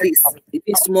with at least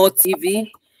even small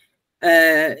TV,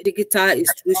 digital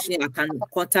institution. I can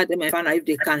contact them and find out if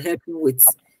they can help him with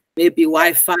maybe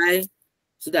Wi-Fi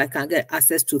so that I can get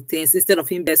access to things instead of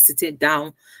him just sitting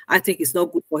down. I think it's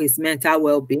not good for his mental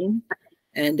well-being.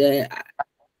 And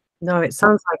no, it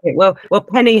sounds like it. Well,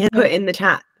 Penny has put in the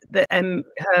chat that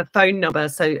her phone number,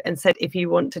 and said if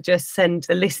you want to just send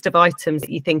the list of items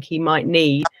that you think he might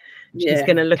need. She's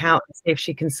going to look out and see if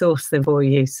she can source them for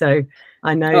you. So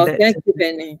I know that. Thank you,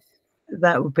 Penny.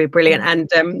 That would be brilliant. And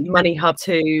Money Hub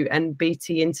too, and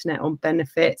BT Internet on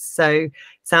benefits. So it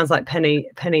sounds like Penny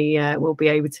will be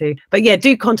able to. But yeah,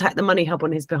 do contact the Money Hub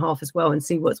on his behalf as well and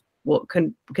see what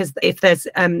can, because if there's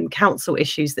council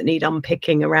issues that need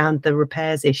unpicking around the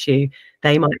repairs issue,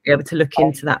 they might be able to look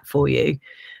into that for you.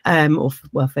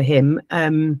 For him. I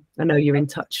know you're in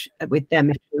touch with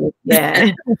them.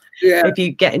 If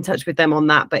you get in touch with them on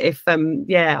that. But if I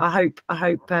hope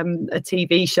a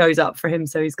TV shows up for him,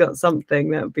 so he's got something.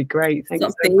 That would be great. Thank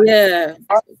you so much.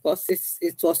 Because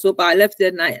it was so bad. I left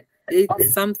there night 8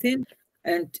 something,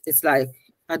 and it's like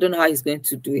I don't know how he's going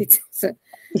to do it. So,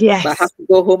 yes, but I have to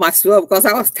go home as well because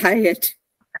I was tired.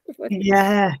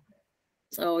 Yeah.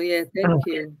 Oh yeah, thank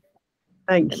you.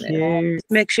 Thank you.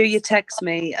 Make sure you text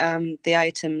me the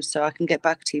items so I can get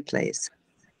back to you, please.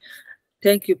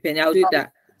 Thank you, Penny. I'll do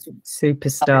that.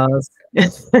 Superstars.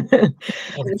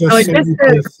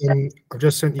 I've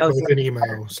just sent you both an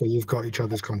email, so you've got each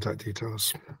other's contact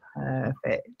details.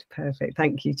 Perfect.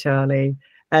 Thank you, Charlie.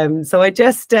 So I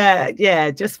just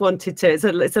wanted to,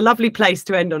 it's a lovely place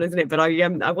to end on, isn't it? But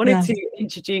I wanted to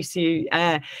introduce you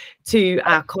to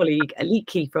our colleague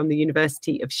Aliki from the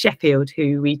University of Sheffield,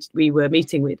 who we were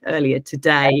meeting with earlier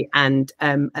today, and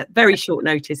at very short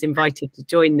notice invited to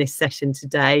join this session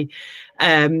today.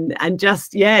 And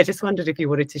just wondered if you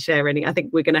wanted to share any. I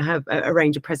think we're going to have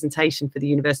arrange a presentation for the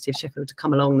University of Sheffield to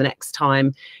come along the next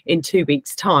time in 2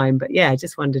 weeks' time. But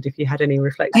just wondered if you had any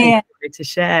reflections to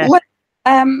share. Well,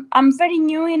 I'm very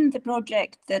new in the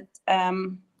project that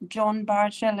John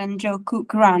Barchell and Joe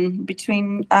Cook run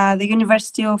between the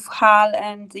University of Hull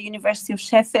and the University of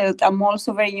Sheffield. I'm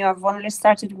also very new. I've only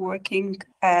started working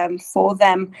for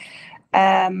them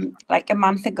like a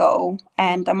month ago,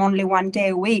 and I'm only 1 day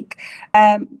a week.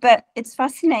 But it's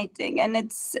fascinating, and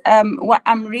it's what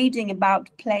I'm reading about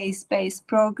place-based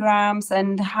programs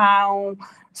and how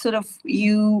sort of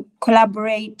you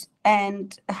collaborate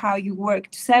and how you work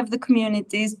to serve the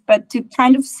communities, but to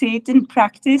kind of see it in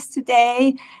practice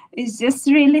today is just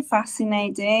really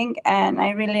fascinating, and I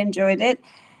really enjoyed it.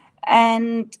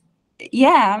 And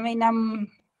I mean,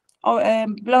 I'm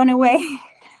blown away.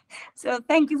 So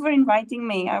thank you for inviting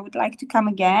me. I would like to come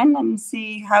again and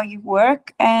see how you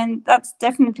work, and that's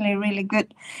definitely really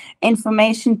good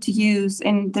information to use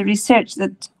in the research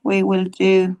that we will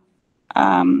do.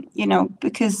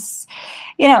 Because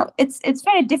it's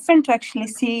very different to actually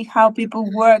see how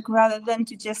people work rather than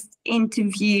to just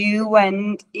interview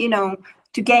and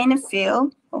to gain a feel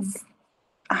of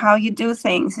how you do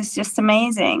things. It's just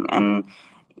amazing. And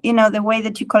the way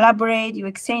that you collaborate, you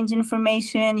exchange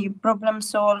information, you problem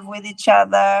solve with each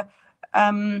other.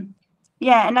 And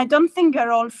I don't think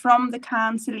you're all from the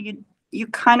council. You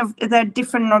kind of, they're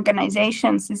different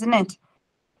organizations, isn't it?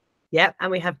 Yeah,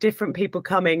 and we have different people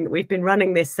coming. We've been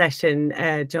running this session,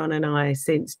 John and I,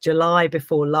 since July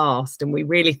before last, and we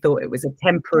really thought it was a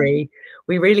temporary.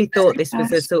 We really thought this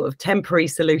was a sort of temporary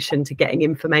solution to getting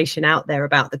information out there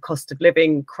about the cost of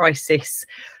living crisis,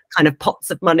 kind of pots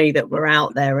of money that were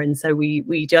out there. And so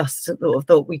we just sort of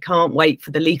thought, we can't wait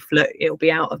for the leaflet, it'll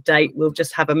be out of date, we'll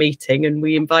just have a meeting. And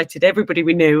we invited everybody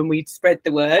we knew, and we'd spread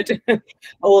the word.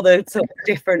 all the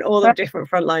different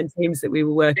frontline teams that we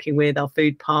were working with, our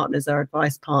food partners, our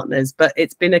advice partners. But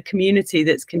it's been a community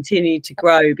that's continued to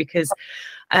grow because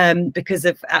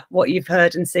of what you've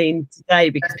heard and seen today,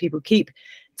 because people keep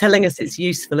telling us it's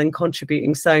useful and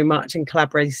contributing so much and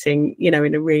collaborating, in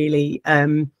a really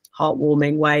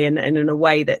heartwarming way, and in a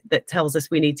way that tells us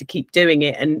we need to keep doing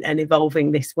it and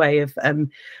evolving this way of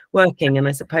working. And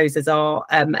I suppose as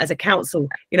a council,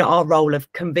 our role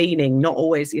of convening, not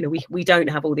always, we don't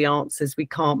have all the answers, we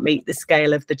can't meet the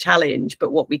scale of the challenge,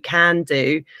 but what we can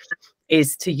do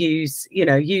is to use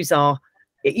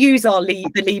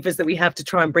the levers that we have to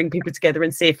try and bring people together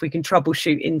and see if we can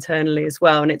troubleshoot internally as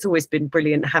well. And it's always been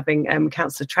brilliant having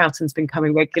Councillor Troughton's been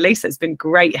coming regularly, so it's been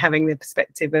great having the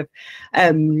perspective of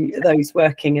those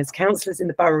working as councillors in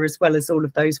the borough, as well as all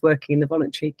of those working in the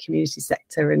voluntary community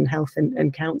sector and health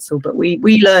and council. But we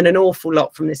learn an awful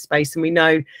lot from this space, and we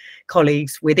know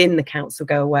colleagues within the council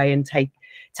go away and take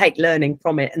learning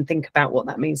from it and think about what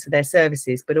that means for their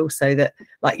services, but also that,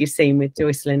 like you've seen with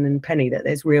Joycelyn and Penny, that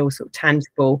there's real sort of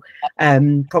tangible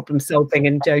problem solving,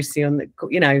 and Josie on the,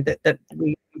 that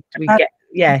we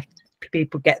get,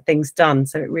 people get things done.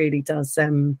 So it really does.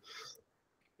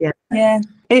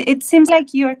 It seems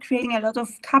like you are creating a lot of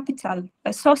capital,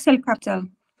 social capital,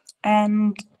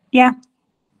 and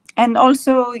and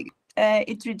also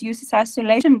it reduces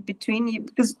isolation between you,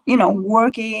 because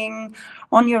working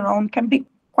on your own can be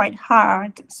quite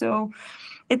hard. So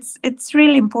it's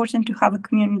really important to have a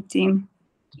community.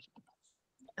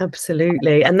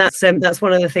 Absolutely, and that's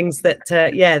one of the things that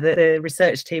the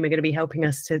research team are going to be helping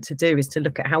us to do, is to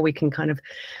look at how we can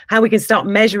start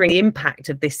measuring the impact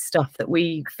of this stuff that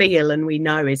we feel and we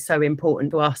know is so important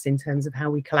to us, in terms of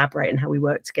how we collaborate and how we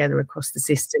work together across the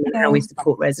system and how we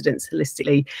support residents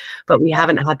holistically. But we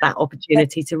haven't had that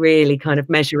opportunity to really kind of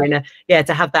measure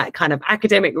to have that kind of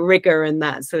academic rigor and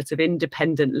that sort of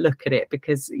independent look at it,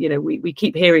 because we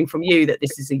keep hearing from you that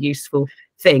this is a useful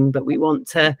thing, but we want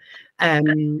to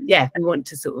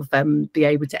sort of be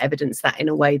able to evidence that in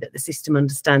a way that the system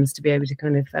understands, to be able to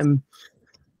kind of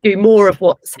do more of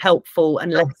what's helpful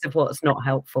and less of what's not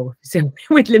helpful, so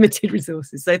with limited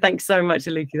resources. So thanks so much,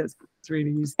 Aliki, that's really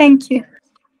useful. Thank you.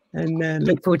 And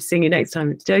look forward to seeing you next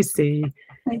time. It's Josie.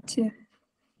 Me too.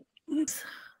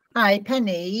 Hi,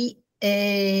 Penny.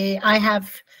 I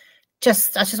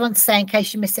just want to say, in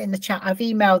case you missed it in the chat, I've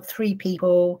emailed 3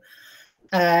 people,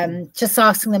 just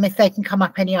asking them if they can come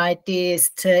up any ideas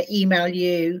to email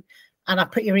you, and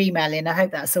I've put your email in. I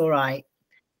hope that's all right.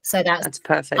 So that's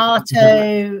perfect.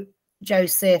 Arto,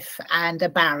 Joseph, and a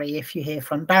Barry, if you hear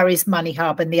from. Barry's Money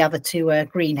Hub and the other 2 are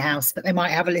Greenhouse, but they might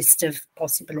have a list of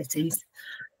possibilities.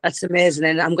 That's amazing,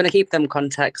 and I'm going to keep them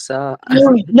contacts. So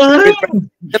No,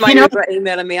 they might regret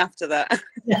emailing me after that.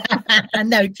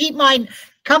 No, keep mine.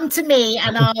 Come to me,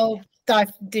 and I'll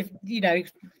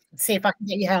see if I can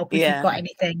get you help if you've got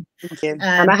anything. Thank you.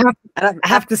 And I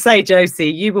have to say, Josie,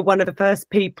 you were one of the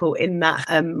first people in that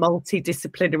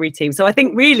multidisciplinary team. So I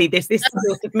think really this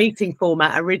sort of meeting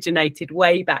format originated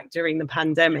way back during the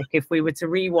pandemic. If we were to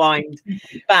rewind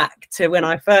back to when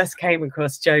I first came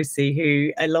across Josie,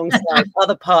 who alongside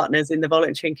other partners in the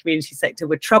voluntary and community sector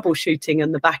were troubleshooting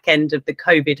on the back end of the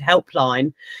COVID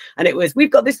helpline. And it was, we've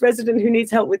got this resident who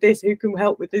needs help with this, who can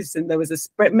help with this. And there was a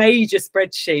major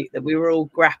spreadsheet that we were all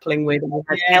grappling with, and we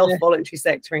had health, voluntary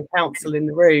sector and council in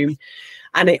the room,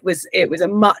 and it was a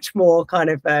much more kind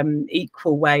of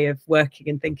equal way of working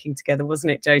and thinking together,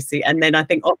 wasn't it, Josie? And then I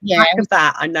think off the back of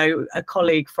that, I know a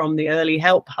colleague from the Early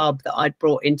Help Hub that I'd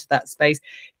brought into that space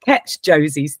kept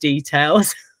Josie's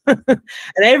details. And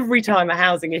every time a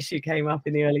housing issue came up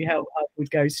in the Early Help Hub, would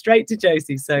go straight to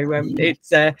Josie. So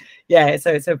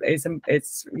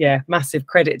it's massive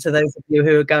credit to those of you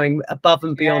who are going above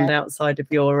and beyond outside of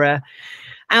your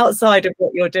outside of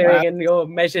what you're doing and you're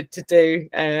measured to do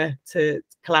to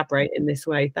collaborate in this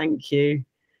way. Thank you.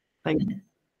 Thank you.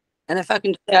 And if I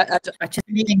can, I just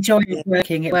really enjoy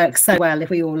working. It works so well if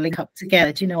we all link up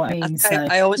together. Do you know what I mean?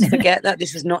 I always forget that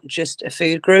this is not just a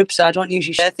food group, so I don't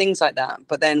usually share things like that.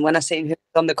 But then when I seen him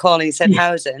on the call and he said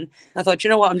housing, I thought, you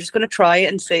know what, I'm just going to try it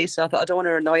and see. So I thought I don't want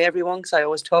to annoy everyone because I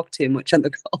always talk too much on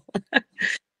the call.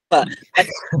 But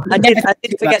I did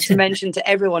forget to mention to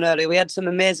everyone earlier, we had some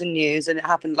amazing news, and it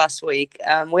happened last week.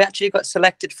 We actually got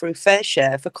selected through Fair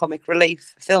Share for comic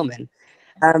relief filming.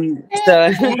 So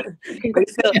I thought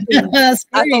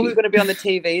we were going to be on the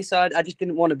TV, so I just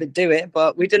didn't want to do it,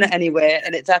 but we've done it anyway,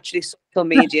 and it's actually social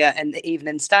media and the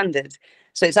Evening Standard.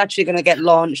 So it's actually going to get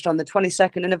launched on the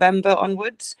 22nd of November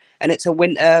onwards, and it's a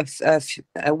winter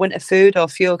food or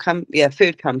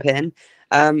food campaign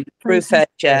through Fair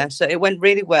Share. So it went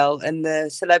really well, and the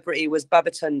celebrity was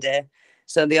Babatunde,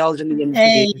 so the Alderney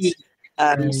interviews.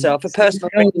 So for personal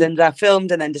reasons, I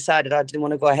filmed and then decided I didn't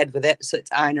want to go ahead with it. So it's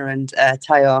Aina and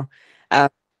Tayo.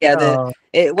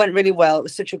 It went really well. It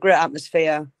was such a great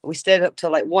atmosphere. We stayed up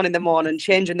till like 1 a.m,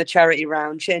 changing the charity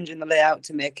round, changing the layout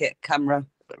to make it camera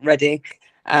ready.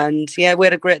 And yeah, we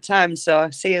had a great time.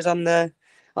 So see us on the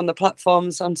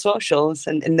platforms, on socials,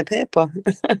 and in the paper.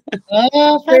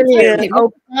 Oh, fantastic.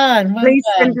 Oh, well please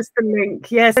done. send us the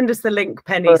link. Yeah, send us the link,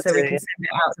 Penny, so we can send it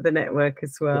out to the network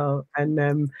as well.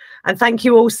 And thank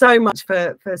you all so much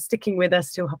for sticking with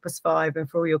us till 5:30 and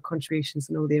for all your contributions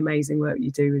and all the amazing work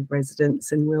you do with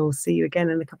residents. And we'll see you again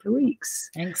in a couple of weeks.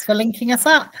 Thanks for linking us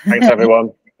up. Thanks,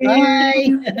 everyone.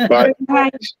 Bye. Bye.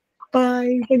 Bye.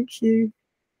 Bye. Thank you.